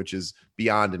this year, which is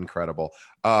beyond incredible.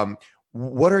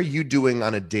 What are you doing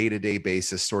on a day-to-day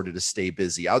basis sort of to stay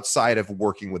busy outside of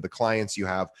working with the clients you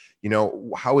have?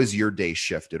 How has your day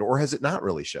shifted, or has it not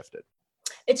really shifted?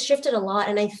 It's shifted a lot.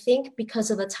 And I think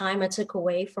because of the time I took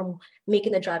away from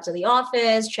making the drive to the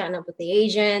office, chatting up with the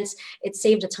agents, it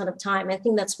saved a ton of time. I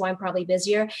think that's why I'm probably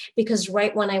busier, because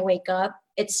right when I wake up,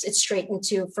 it's straight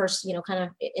into first, kind of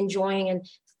enjoying and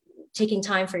taking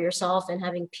time for yourself and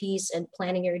having peace and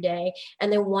planning your day. And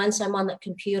then once I'm on the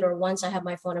computer, once I have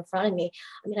my phone in front of me,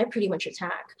 I pretty much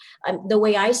attack. The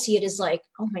way I see it is like,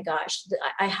 oh my gosh,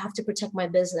 I have to protect my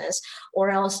business, or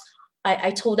else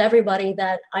I told everybody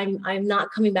that I'm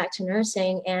not coming back to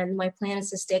nursing, and my plan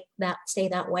is to stay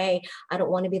that way. I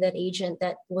don't want to be that agent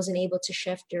that wasn't able to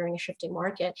shift during a shifting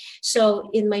market.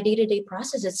 So in my day-to-day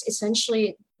process, it's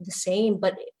essentially the same,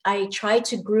 but I try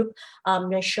to group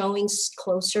my showings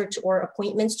closer to, or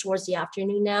appointments towards the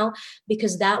afternoon now,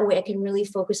 because that way I can really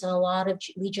focus on a lot of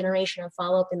lead generation and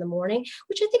follow-up in the morning,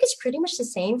 which I think is pretty much the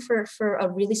same for a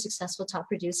really successful top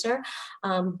producer.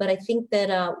 But I think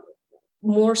that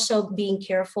more so being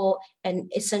careful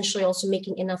and essentially also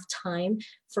making enough time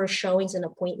for showings and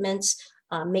appointments,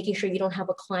 making sure you don't have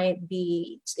a client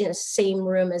be in the same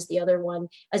room as the other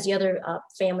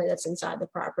family that's inside the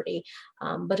property.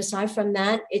 But aside from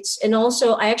that, and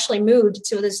also I actually moved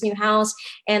to this new house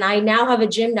and I now have a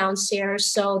gym downstairs.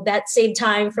 So that saved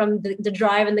time from the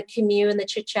drive and the commute and the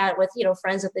chit chat with,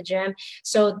 friends at the gym.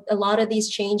 So a lot of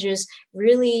these changes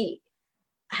really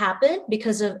happened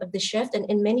because of the shift, and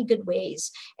in many good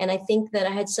ways. And I think that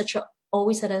I had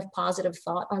always had a positive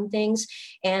thought on things,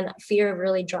 and fear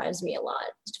really drives me a lot.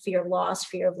 Fear of loss,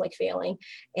 fear of failing.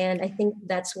 And I think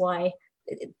that's why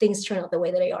things turn out the way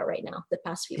that they are right now, the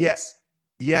past few weeks.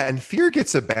 Yeah, and fear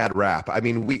gets a bad rap. I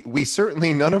mean, we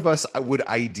certainly, none of us would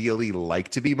ideally like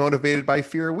to be motivated by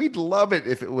fear. We'd love it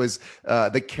if it was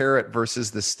the carrot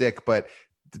versus the stick, but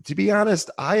to be honest,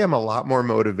 I am a lot more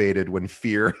motivated when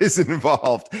fear is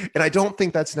involved. And I don't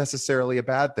think that's necessarily a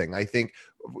bad thing. I think,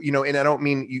 and I don't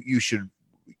mean you should,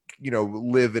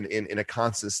 live in a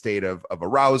constant state of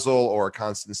arousal or a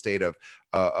constant state of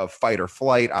fight or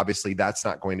flight. Obviously, that's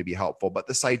not going to be helpful. But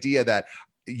this idea that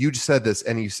you said this,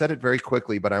 and you said it very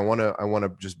quickly, but I want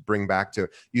to just bring back to,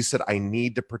 you said, I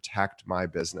need to protect my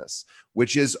business,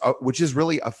 which is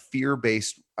really a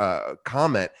fear-based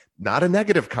comment, not a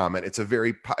negative comment.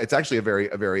 It's actually a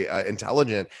very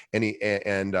intelligent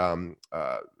and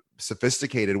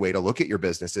sophisticated way to look at your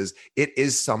business. It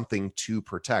is something to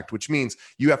protect, which means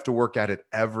you have to work at it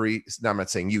now I'm not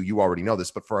saying you already know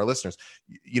this, but for our listeners,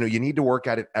 you need to work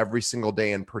at it every single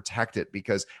day and protect it,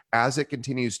 because as it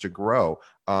continues to grow,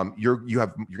 you're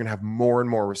going to have more and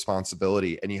more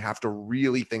responsibility, and you have to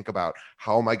really think about,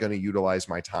 how am I going to utilize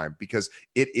my time? Because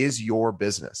it is your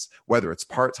business, whether it's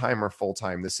part-time or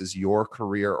full-time. This is your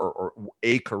career or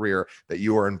a career that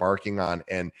you are embarking on.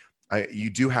 And you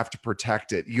do have to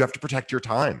protect it. You have to protect your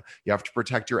time. You have to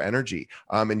protect your energy.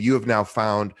 And you have now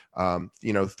found,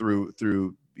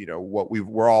 through what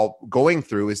we're all going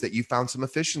through is that you found some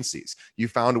efficiencies. You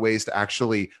found ways to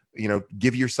actually,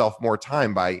 give yourself more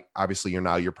time by, obviously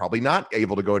you're probably not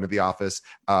able to go into the office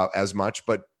as much,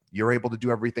 but you're able to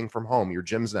do everything from home. Your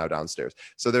gym's now downstairs.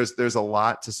 So there's a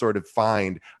lot to sort of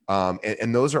find.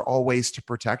 And those are all ways to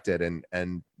protect it. And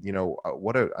I'm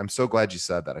so glad you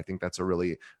said that. I think that's a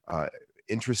really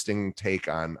interesting take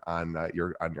on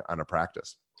a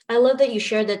practice. I love that you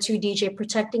shared that too, DJ,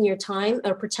 protecting your time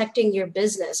or protecting your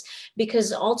business,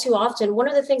 because all too often, one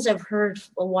of the things I've heard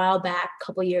a while back, a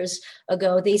couple years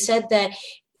ago, they said that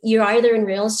you're either in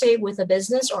real estate with a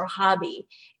business or a hobby.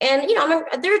 And,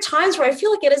 there are times where I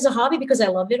feel like it is a hobby because I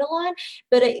love it a lot.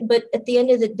 But at the end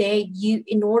of the day,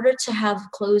 in order to have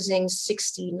closings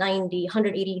 60, 90,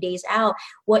 180 days out,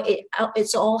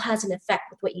 it's all has an effect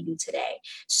with what you do today.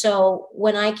 So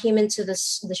when I came into the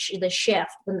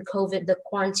shift, when the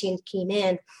quarantine came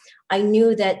in, I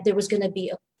knew that there was going to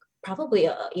be probably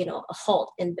a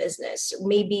halt in business,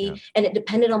 maybe. Yeah. And it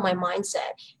depended on my mindset.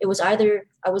 It was either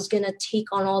I was going to take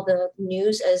on all the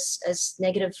news as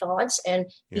negative thoughts and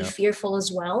be fearful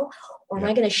as well, or am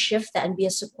I going to shift that and be a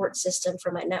support system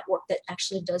for my network that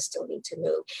actually does still need to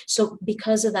move? So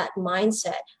because of that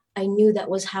mindset, I knew that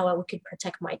was how I could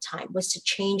protect my time, was to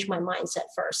change my mindset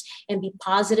first and be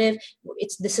positive.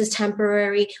 This is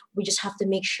temporary. We just have to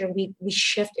make sure we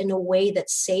shift in a way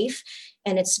that's safe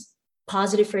and it's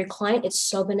positive for your client. It's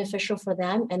so beneficial for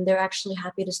them, and they're actually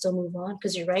happy to still move on,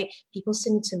 because you're right, people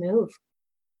still need to move.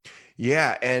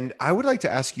 Yeah. And I would like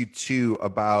to ask you too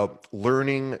about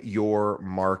learning your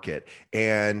market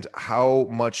and how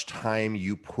much time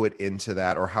you put into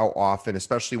that, or how often,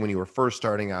 especially when you were first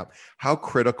starting out, how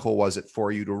critical was it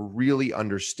for you to really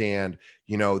understand,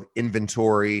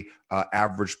 inventory,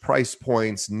 average price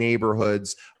points,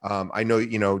 neighborhoods? I know,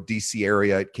 DC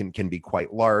area can be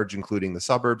quite large, including the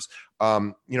suburbs.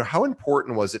 How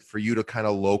important was it for you to kind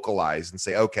of localize and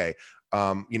say, okay,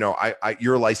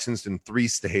 you're licensed in 3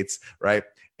 states, right?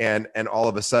 And all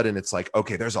of a sudden it's like,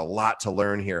 okay, there's a lot to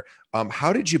learn here.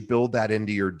 How did you build that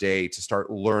into your day to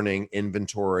start learning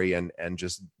inventory and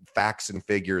just facts and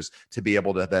figures to be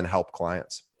able to then help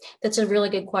clients? That's a really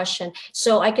good question.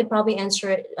 So I could probably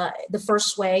answer it. The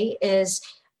first way is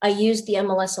I use the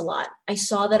MLS a lot. I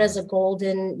saw that as a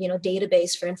golden,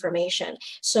 database for information.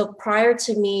 So prior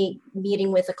to me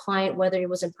meeting with a client, whether it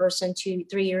was in person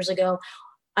 2-3 years ago,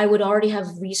 I would already have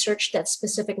researched that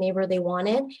specific neighborhood they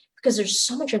wanted, because there's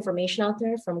so much information out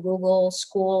there from Google,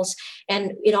 schools.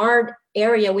 And in our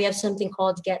area, we have something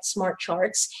called Get Smart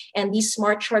Charts. And these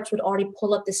smart charts would already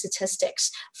pull up the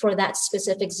statistics for that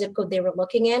specific zip code they were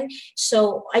looking in.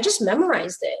 So I just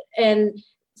memorized it. And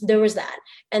there was that.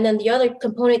 And then the other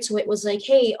component to it was like,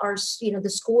 hey, the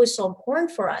school is so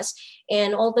important for us.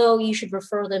 And although you should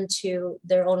refer them to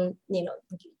their own,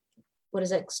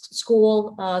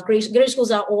 school,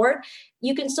 greaterschools.org,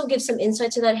 you can still give some insight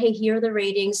to that. Hey, here are the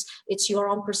ratings. It's your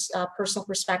own personal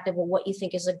perspective of what you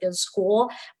think is a good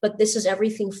school, but this is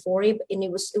everything for you. And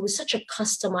it was such a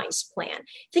customized plan.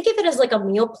 Think of it as like a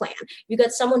meal plan. You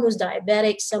got someone who's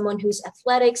diabetic, someone who's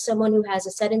athletic, someone who has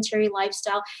a sedentary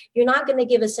lifestyle. You're not going to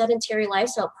give a sedentary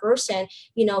lifestyle person,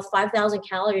 5,000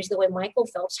 calories the way Michael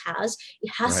Phelps has.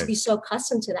 It has to be so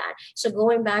custom to that. So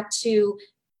going back to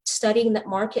studying that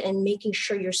market and making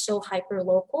sure you're so hyper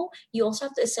local, you also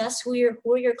have to assess who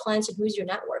are your clients and who's your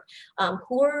network.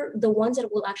 Who are the ones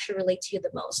that will actually relate to you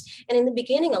the most? And in the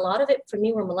beginning, a lot of it for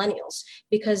me were millennials,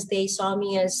 because they saw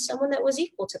me as someone that was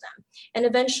equal to them. And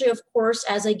eventually, of course,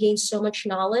 as I gained so much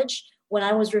knowledge, when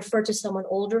I was referred to someone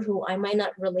older who I might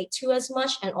not relate to as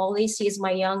much, and all they see is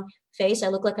my young face, I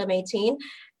look like I'm 18.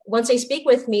 Once they speak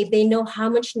with me, they know how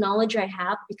much knowledge I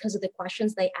have because of the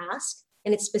questions they ask,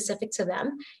 and it's specific to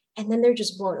them. And then they're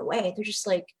just blown away. They're just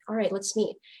like, all right, let's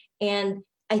meet. And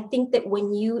I think that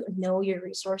when you know your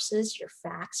resources, your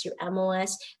facts, your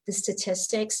MLS, the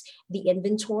statistics, the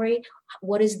inventory,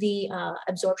 what is the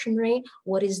absorption rate,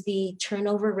 what is the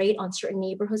turnover rate on certain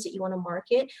neighborhoods that you want to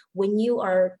market, when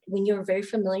you're very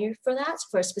familiar for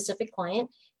a specific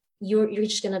client, you're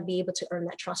just going to be able to earn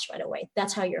that trust right away.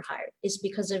 That's how you're hired, is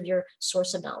because of your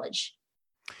source of knowledge.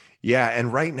 Yeah.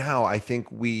 And right now, I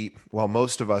think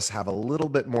most of us have a little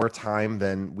bit more time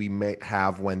than we may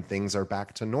have when things are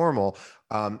back to normal.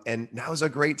 And now is a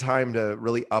great time to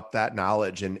really up that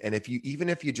knowledge. And even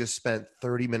if you just spent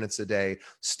 30 minutes a day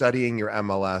studying your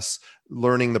MLS,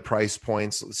 learning the price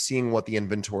points, seeing what the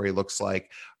inventory looks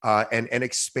like, and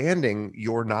expanding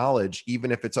your knowledge,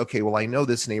 even if it's okay, well, I know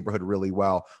this neighborhood really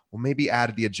well. Well, maybe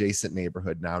add the adjacent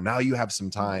neighborhood now. Now you have some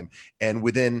time. And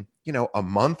within, a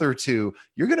month or two,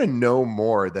 you're going to know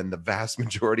more than the vast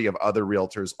majority of other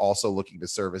realtors also looking to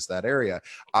service that area.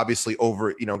 Obviously,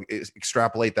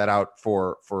 extrapolate that out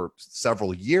for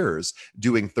several years,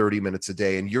 doing 30 minutes a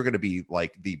day, and you're going to be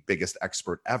like the biggest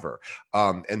expert ever.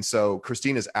 And so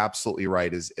Christine is absolutely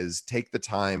right, is take the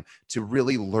time to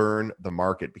really learn the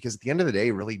market, because at the end of the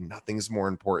day, really nothing's more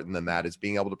important than that, is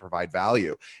being able to provide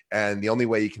value. And the only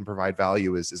way you can provide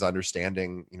value is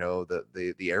understanding,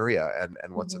 the area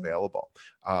and what's available.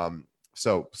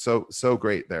 So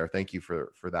great there. Thank you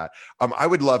for that. I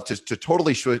would love to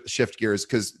totally shift gears,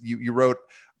 because you wrote,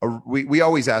 we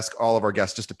always ask all of our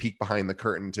guests just to peek behind the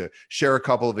curtain, to share a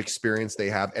couple of experience they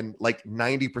have. And like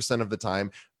 90% of the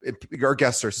time, our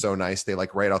guests are so nice. They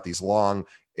like write out these long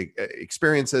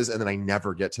experiences, and then I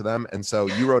never get to them. And so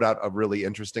you wrote out a really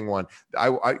interesting one.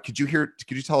 Could you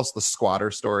tell us the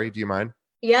squatter story? Do you mind?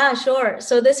 Yeah, sure.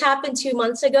 So this happened 2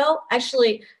 months ago,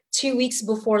 actually 2 weeks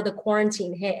before the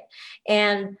quarantine hit.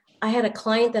 And I had a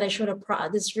client that I showed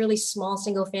this really small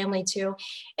single family to.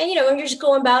 And, you're just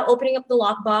going about opening up the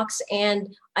lockbox,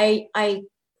 and I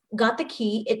got the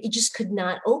key. It just could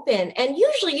not open. And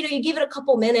usually, you give it a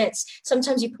couple minutes.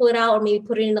 Sometimes you pull it out or maybe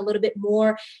put it in a little bit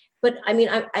more. But I mean,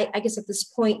 I guess at this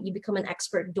point, you become an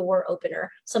expert door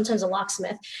opener, sometimes a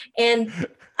locksmith. And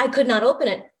I could not open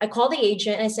it. I called the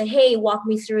agent and I said, hey, walk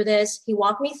me through this. He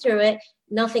walked me through it.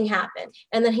 Nothing happened.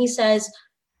 And then he says,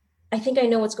 I think I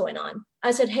know what's going on. I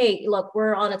said, hey, look,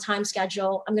 we're on a time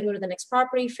schedule. I'm going to go to the next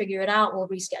property, figure it out. We'll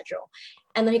reschedule.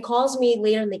 And then he calls me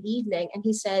later in the evening and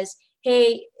he says,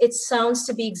 hey, it sounds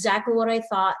to be exactly what I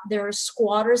thought. There are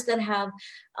squatters that have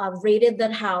raided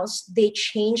that house. They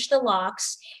changed the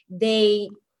locks. They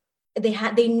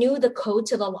knew the code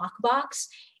to the lockbox,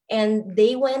 and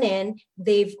they went in.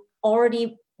 They've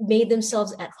already made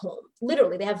themselves at home.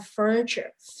 Literally, they have furniture,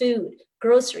 food,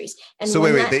 groceries. And so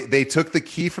they took the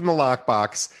key from the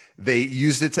lockbox. They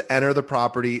used it to enter the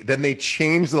property. Then they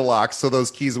changed the lock so those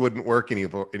keys wouldn't work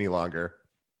any longer.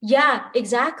 Yeah,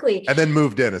 exactly. And then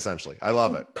moved in, essentially. I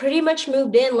love it. Pretty much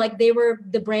moved in like they were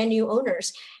the brand new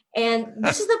owners. And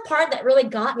this is the part that really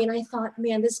got me. And I thought,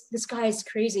 man, this guy is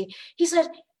crazy. He said,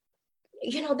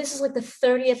 this is like the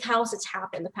 30th house it's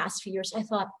happened the past few years. I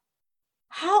thought,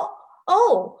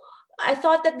 I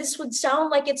thought that this would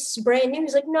sound like it's brand new.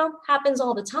 He's like, no, happens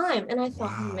all the time. And I thought,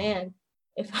 wow. Oh man,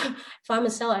 if I'm a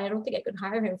seller, I don't think I could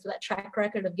hire him for that track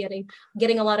record of getting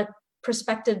a lot of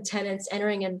prospective tenants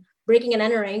entering and breaking and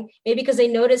entering, maybe because they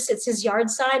noticed it's his yard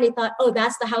sign. They thought, oh,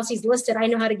 that's the house he's listed. I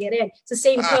know how to get in. It's the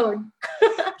same code.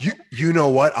 You know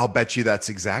what? I'll bet you that's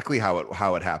exactly how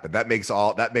it happened. That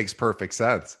makes perfect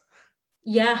sense.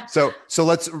 Yeah. So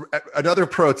let's, another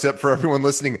pro tip for everyone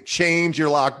listening: change your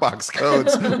lockbox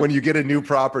codes when you get a new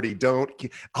property.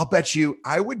 I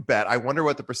wonder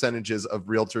what the percentage is of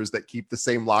realtors that keep the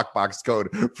same lockbox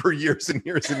code for years and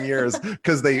years and years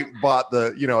because they bought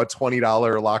a $20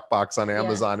 lockbox on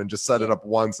Amazon and just set it up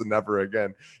once and never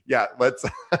again. Yeah.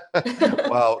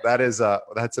 Wow. That's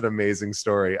an amazing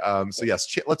story. So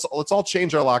yes, let's all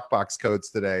change our lockbox codes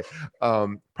today.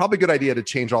 Probably a good idea to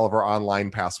change all of our online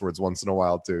passwords once in a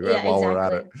while too, while we're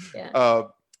at it. Yeah.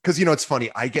 Because it's funny,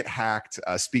 I get hacked.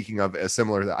 Speaking of a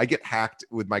similar, I get hacked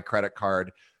with my credit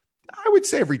card. I would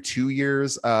say every 2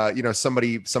 years,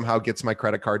 somebody somehow gets my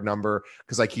credit card number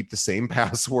because I keep the same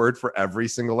password for every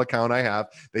single account I have.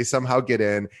 They somehow get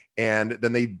in, and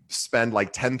then they spend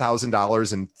like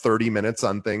 $10,000 in 30 minutes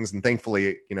on things. And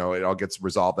thankfully, it all gets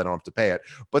resolved. I don't have to pay it.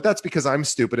 But that's because I'm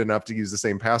stupid enough to use the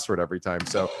same password every time.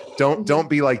 So don't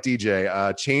be like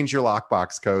DJ. Change your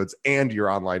lockbox codes and your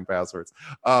online passwords.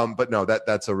 But no,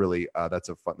 that's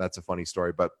a funny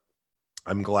story. But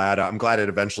I'm glad it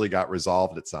eventually got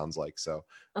resolved. It sounds like so.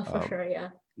 Oh, for sure.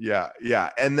 Yeah.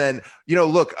 Yeah. And then,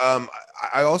 look,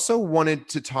 I also wanted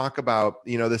to talk about,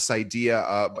 this idea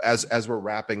of, as we're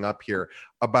wrapping up here,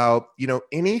 about,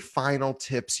 any final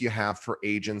tips you have for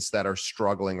agents that are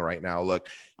struggling right now. Look,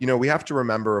 we have to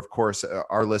remember, of course,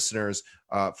 our listeners,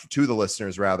 to the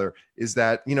listeners rather, is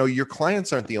that, your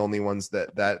clients aren't the only ones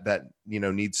that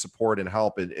need support and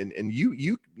help, and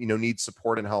you need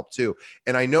support and help too.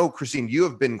 And I know, Christine, you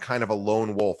have been kind of a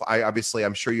lone wolf.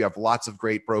 I'm sure you have lots of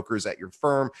great brokers at your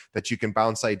firm that you can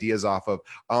bounce ideas off of.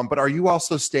 But are you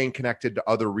also staying connected to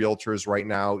other realtors right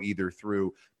now, either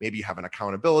through maybe you have an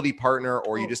accountability partner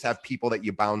or you just have people that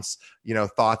you bounce,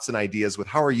 thoughts and ideas with?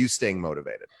 How are you staying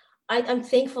motivated? I'm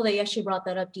thankful that you actually brought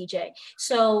that up, DJ.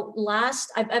 So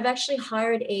I've actually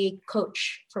hired a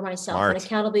coach for myself, Smart. an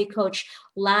accountability coach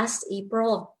last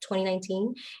April of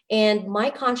 2019. And my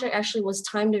contract actually was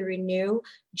timed to renew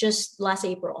just last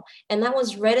April. And that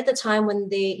was right at the time when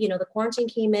the quarantine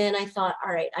came in. I thought,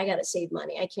 all right, I got to save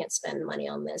money. I can't spend money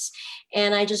on this.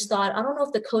 And I just thought, I don't know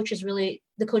if the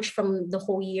coach from the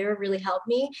whole year really helped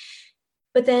me.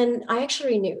 But then I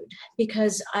actually renewed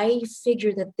because I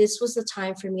figured that this was the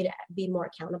time for me to be more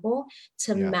accountable,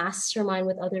 to mastermind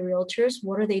with other realtors.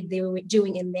 What are they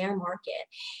doing in their market?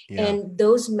 Yeah. And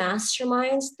those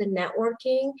masterminds, the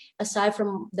networking, aside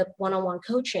from the one-on-one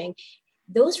coaching,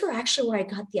 those were actually where I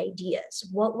got the ideas.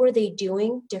 What were they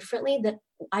doing differently that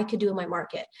I could do in my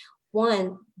market?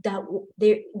 One, that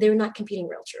they're not competing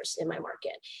realtors in my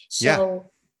market.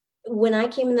 So when I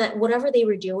came in, that whatever they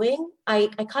were doing, I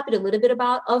copied a little bit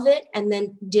of it and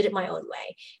then did it my own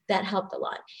way. That helped a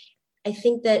lot. I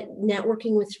think that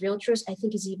networking with realtors, I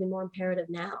think, is even more imperative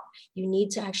now. You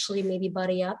need to actually maybe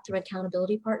buddy up through an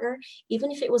accountability partner, even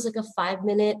if it was like a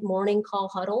 5-minute morning call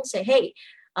huddle. Say, hey,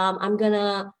 I'm going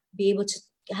to be able to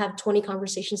have 20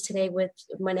 conversations today with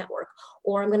my network,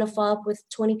 or I'm going to follow up with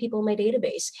 20 people in my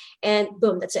database, and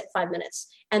boom, that's it, 5 minutes.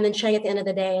 And then check at the end of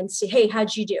the day and see, hey,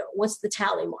 how'd you do? What's the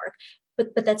tally mark?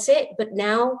 But that's it. But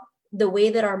now the way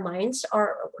that our minds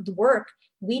work,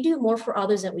 we do more for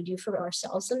others than we do for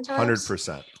ourselves sometimes.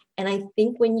 100%. And I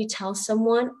think when you tell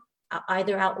someone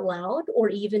either out loud or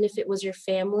even if it was your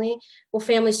family, well,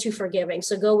 family's too forgiving.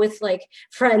 So go with like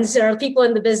friends or people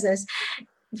in the business.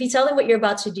 If you tell them what you're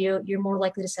about to do, you're more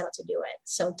likely to set out to do it.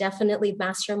 So definitely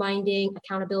masterminding,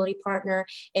 accountability partner.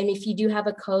 And if you do have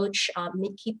a coach,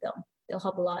 keep them. They'll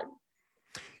help a lot.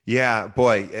 Yeah,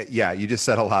 boy. Yeah. You just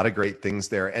said a lot of great things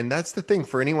there. And that's the thing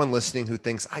for anyone listening who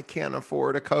thinks I can't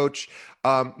afford a coach.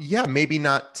 Maybe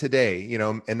not today,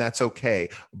 and that's okay.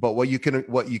 But what you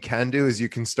can do is you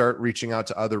can start reaching out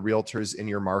to other realtors in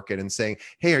your market and saying,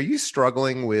 hey, are you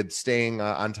struggling with staying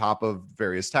on top of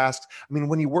various tasks? I mean,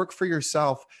 when you work for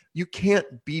yourself, you can't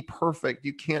be perfect.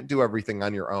 You can't do everything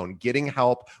on your own. Getting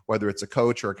help, whether it's a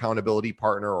coach or accountability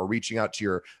partner, or reaching out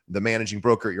to the managing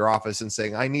broker at your office and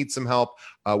saying, I need some help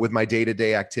with my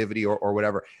day-to-day activity or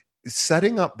whatever.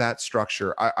 Setting up that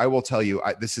structure, I will tell you,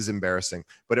 this is embarrassing,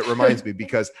 but it reminds me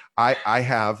because I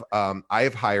have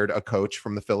hired a coach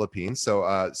from the Philippines.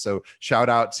 So shout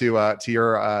out to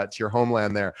your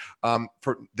homeland there.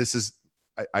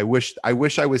 I wish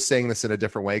I was saying this in a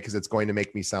different way because it's going to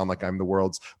make me sound like I'm the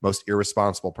world's most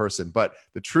irresponsible person. But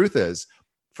the truth is,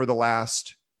 for the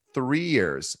last 3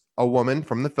 years, a woman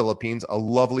from the Philippines, a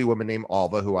lovely woman named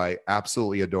Alva, who I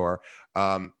absolutely adore,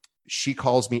 she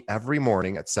calls me every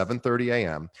morning at 7:30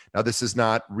 a.m. Now, this is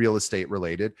not real estate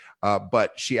related,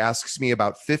 but she asks me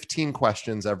about 15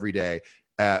 questions every day.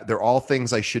 They're all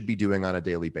things I should be doing on a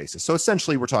daily basis. So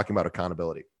essentially, we're talking about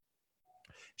accountability.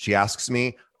 She asks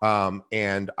me,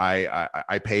 and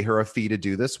I pay her a fee to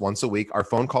do this once a week. Our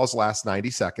phone calls last 90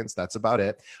 seconds. That's about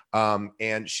it.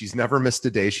 And she's never missed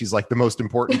a day. She's like the most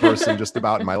important person just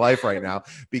about in my life right now,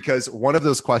 because one of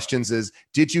those questions is,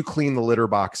 did you clean the litter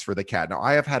box for the cat? Now,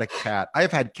 I have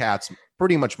had cats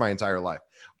pretty much my entire life.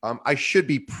 I should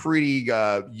be pretty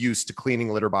used to cleaning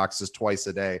litter boxes twice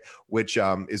a day, which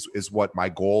is what my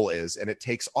goal is. And it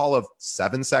takes all of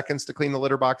 7 seconds to clean the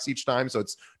litter box each time. So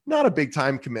it's not a big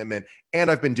time commitment. And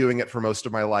I've been doing it for most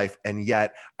of my life. And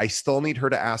yet I still need her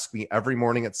to ask me every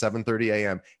morning at 7:30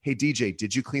 a.m., hey, DJ,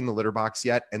 did you clean the litter box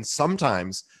yet? And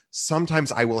sometimes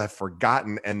I will have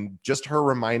forgotten, and just her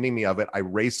reminding me of it, I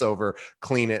race over,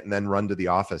 clean it, and then run to the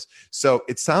office. So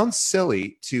it sounds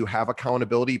silly to have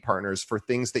accountability partners for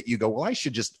things that you go, well, I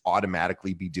should just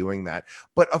automatically be doing that.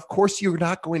 But of course, you're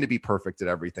not going to be perfect at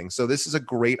everything. So this is a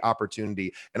great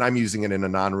opportunity, and I'm using it in a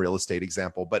non-real estate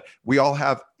example, but we all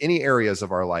have any areas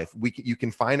of our life. You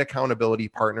can find accountability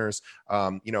partners.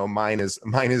 Mine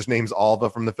is name's Alva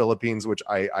from the Philippines, which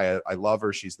I love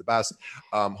her. She's the best.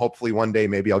 Hopefully one day,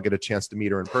 maybe I'll get a chance to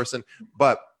meet her in person,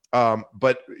 but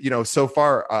so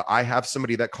far I have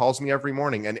somebody that calls me every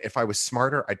morning, and if I was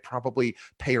smarter, I'd probably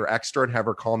pay her extra and have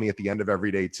her call me at the end of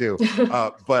every day too.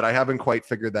 But I haven't quite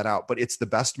figured that out, but it's the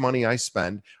best money I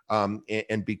spend.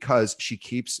 And because she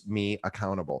keeps me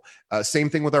accountable. Same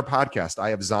thing with our podcast. I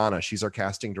have Zana. She's our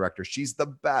casting director. She's the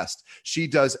best. She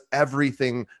does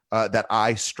everything that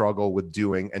I struggle with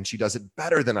doing, and she does it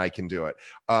better than I can do it.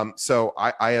 So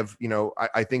I have,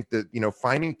 I think that,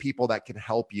 finding people that can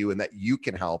help you and that you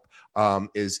can help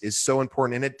is so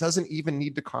important. And it doesn't even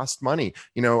need to cost money.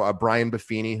 Brian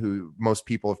Buffini, who most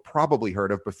people have probably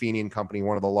heard of, Buffini and Company,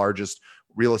 one of the largest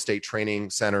real estate training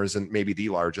centers, and maybe the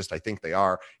largest, I think they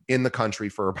are, in the country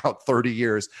for about 30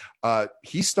 years.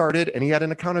 He started and he had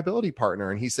an accountability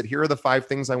partner. And he said, here are the 5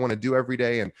 things I want to do every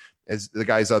day. And as the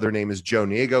guy's other name is Joe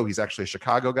Niego, he's actually a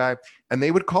Chicago guy. And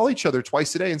they would call each other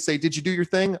twice a day and say, did you do your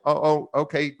thing? Oh,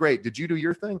 okay, great. Did you do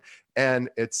your thing? And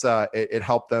it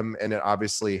helped them. And it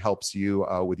obviously helps you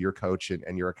with your coach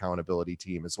and your accountability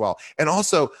team as well. And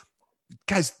also,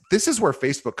 guys, this is where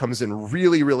Facebook comes in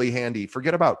really, really handy.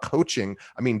 Forget about coaching.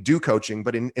 I mean, do coaching.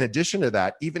 But in addition to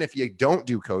that, even if you don't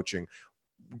do coaching,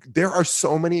 there are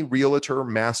so many realtor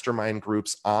mastermind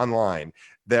groups online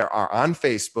that are on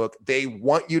Facebook. They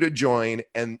want you to join.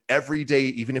 And every day,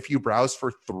 even if you browse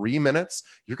for 3 minutes,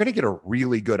 you're going to get a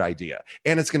really good idea.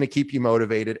 And it's going to keep you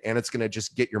motivated. And it's going to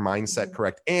just get your mindset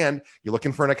correct. And you're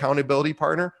looking for an accountability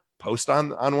partner, post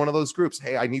on one of those groups.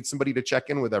 Hey, I need somebody to check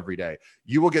in with every day.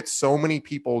 You will get so many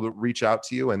people to reach out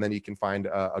to you, and then you can find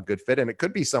a good fit. And it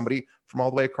could be somebody from all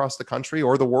the way across the country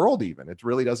or the world even. It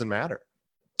really doesn't matter.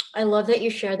 I love that you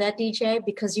share that, DJ,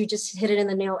 because you just hit it in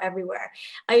the nail everywhere.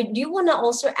 I do want to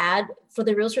also add, for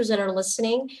the realtors that are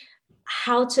listening,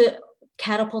 how to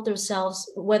catapult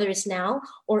themselves, whether it's now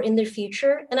or in the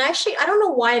future. And I don't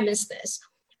know why I missed this.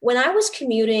 When I was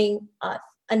commuting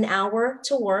an hour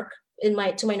to work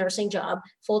to my nursing job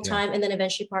full-time, and then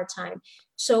eventually part-time.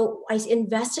 So I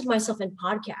invested myself in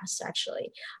podcasts.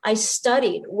 Actually, I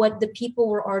studied what the people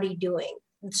were already doing.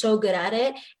 I'm so good at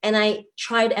it. And I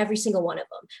tried every single one of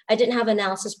them. I didn't have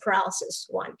analysis paralysis,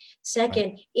 one.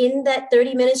 Second, in that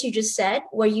 30 minutes you just said,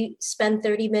 where you spend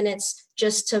 30 minutes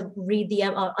just to read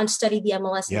study the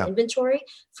MLS and inventory,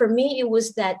 for me, it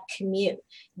was that commute.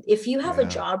 If you have a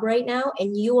job right now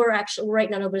and you are actually, right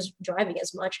now, nobody's driving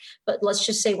as much, but let's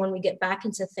just say when we get back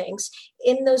into things,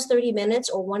 in those 30 minutes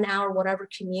or 1 hour, whatever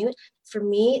commute, for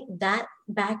me, that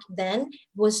back then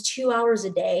was 2 hours a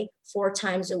day, 4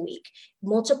 times a week.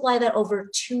 Multiply that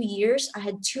over 2 years, I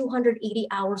had 280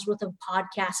 hours worth of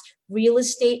podcast real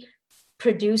estate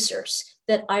producers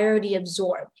that I already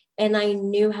absorbed. And I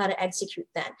knew how to execute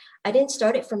that. I didn't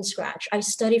start it from scratch. I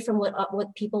studied from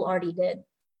what people already did.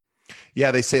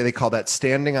 Yeah, they call that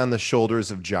standing on the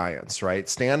shoulders of giants, right?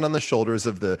 Stand on the shoulders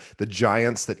of the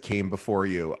giants that came before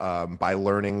you by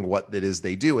learning what it is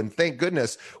they do. And thank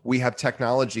goodness we have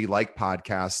technology like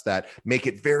podcasts that make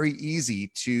it very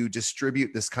easy to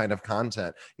distribute this kind of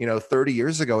content. 30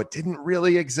 years ago, it didn't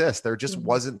really exist. There just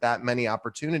wasn't that many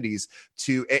opportunities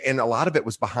and a lot of it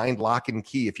was behind lock and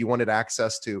key. If you wanted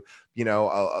access to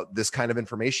this kind of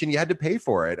information, you had to pay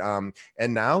for it. And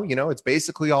now, it's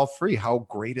basically all free. How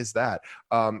great is that?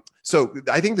 So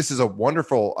I think this is a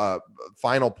wonderful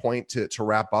final point to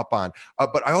wrap up on.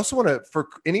 But I also want to, for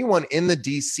anyone in the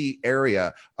DC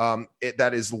area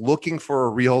that is looking for a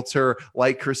realtor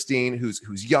like Christine,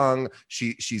 who's young,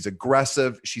 she's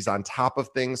aggressive, she's on top of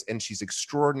things, and she's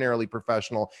extraordinarily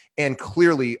professional and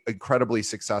clearly incredibly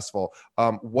successful.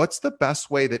 What's the best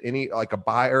way that a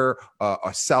buyer,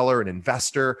 a seller, an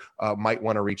investor might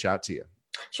want to reach out to you?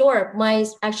 Sure. My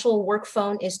actual work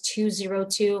phone is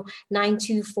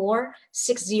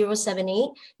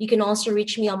 202-924-6078. You can also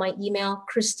reach me on my email,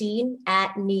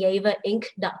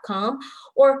 Christine@nievainc.com,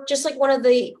 or just like one of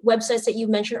the websites that you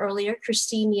mentioned earlier,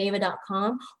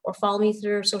 ChristineNieva.com, or follow me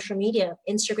through social media.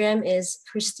 Instagram is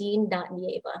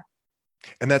Christine.Nieva.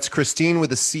 And that's Christine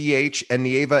with a CH, and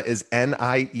Nieva is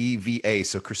Nieva.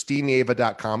 So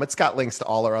ChristineNieva.com. It's got links to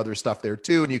all our other stuff there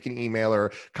too. And you can email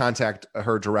her, contact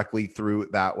her directly through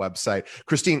that website.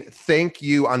 Christine, thank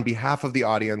you on behalf of the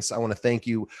audience. I want to thank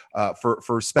you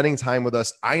for spending time with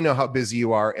us. I know how busy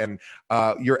you are, and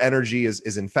your energy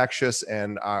is infectious.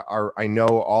 And I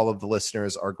know all of the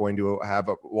listeners are going to have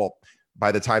by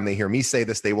the time they hear me say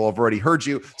this, they will have already heard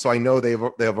you. So I know they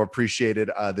have appreciated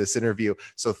this interview.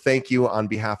 So thank you on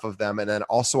behalf of them. And then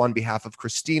also on behalf of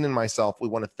Christine and myself, we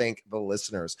want to thank the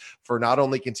listeners for not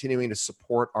only continuing to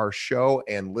support our show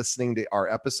and listening to our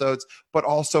episodes, but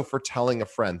also for telling a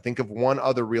friend. Think of one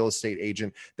other real estate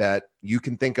agent that you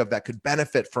can think of that could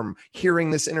benefit from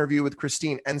hearing this interview with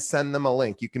Christine, and send them a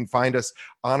link. You can find us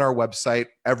on our website.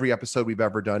 Every episode we've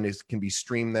ever done can be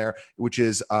streamed there, which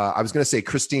is, I was going to say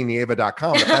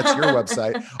ChristineNieva.com, but that's your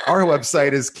website. Our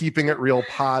website is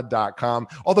keepingitrealpod.com.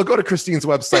 Although go to Christine's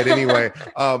website anyway,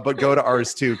 but go to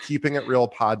ours too,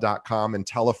 keepingitrealpod.com, and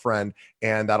tell a friend,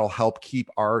 and that'll help keep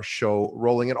our show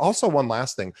rolling. And also one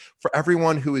last thing, for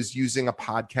everyone who is using a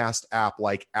podcast app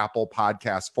like Apple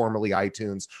Podcasts, formerly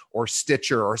iTunes, or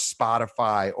Stitcher or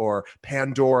Spotify or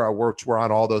Pandora, which we're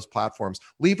on all those platforms.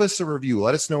 Leave us a review.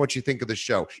 Let us know what you think of the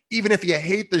show. Even if you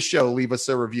hate the show, leave us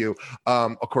a review.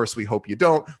 Of course, we hope you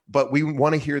don't, but we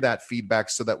want to hear that feedback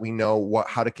so that we know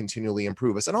how to continually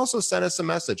improve us. And also send us a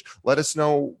message. Let us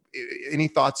know any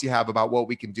thoughts you have about what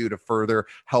we can do to further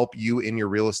help you in your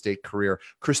real estate career.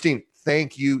 Christine,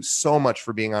 thank you so much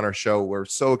for being on our show. We're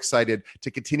so excited to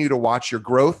continue to watch your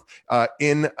growth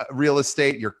in real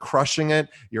estate. You're crushing it.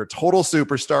 You're a total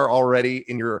superstar already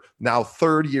in your now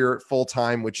third year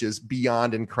full-time, which is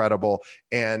beyond incredible.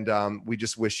 And we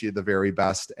just wish you the very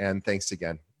best. And thanks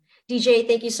again. DJ,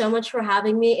 thank you so much for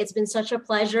having me. It's been such a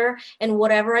pleasure. And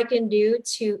whatever I can do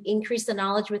to increase the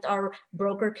knowledge with our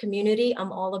broker community,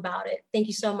 I'm all about it. Thank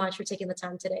you so much for taking the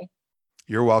time today.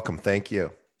 You're welcome. Thank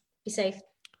you. Be safe.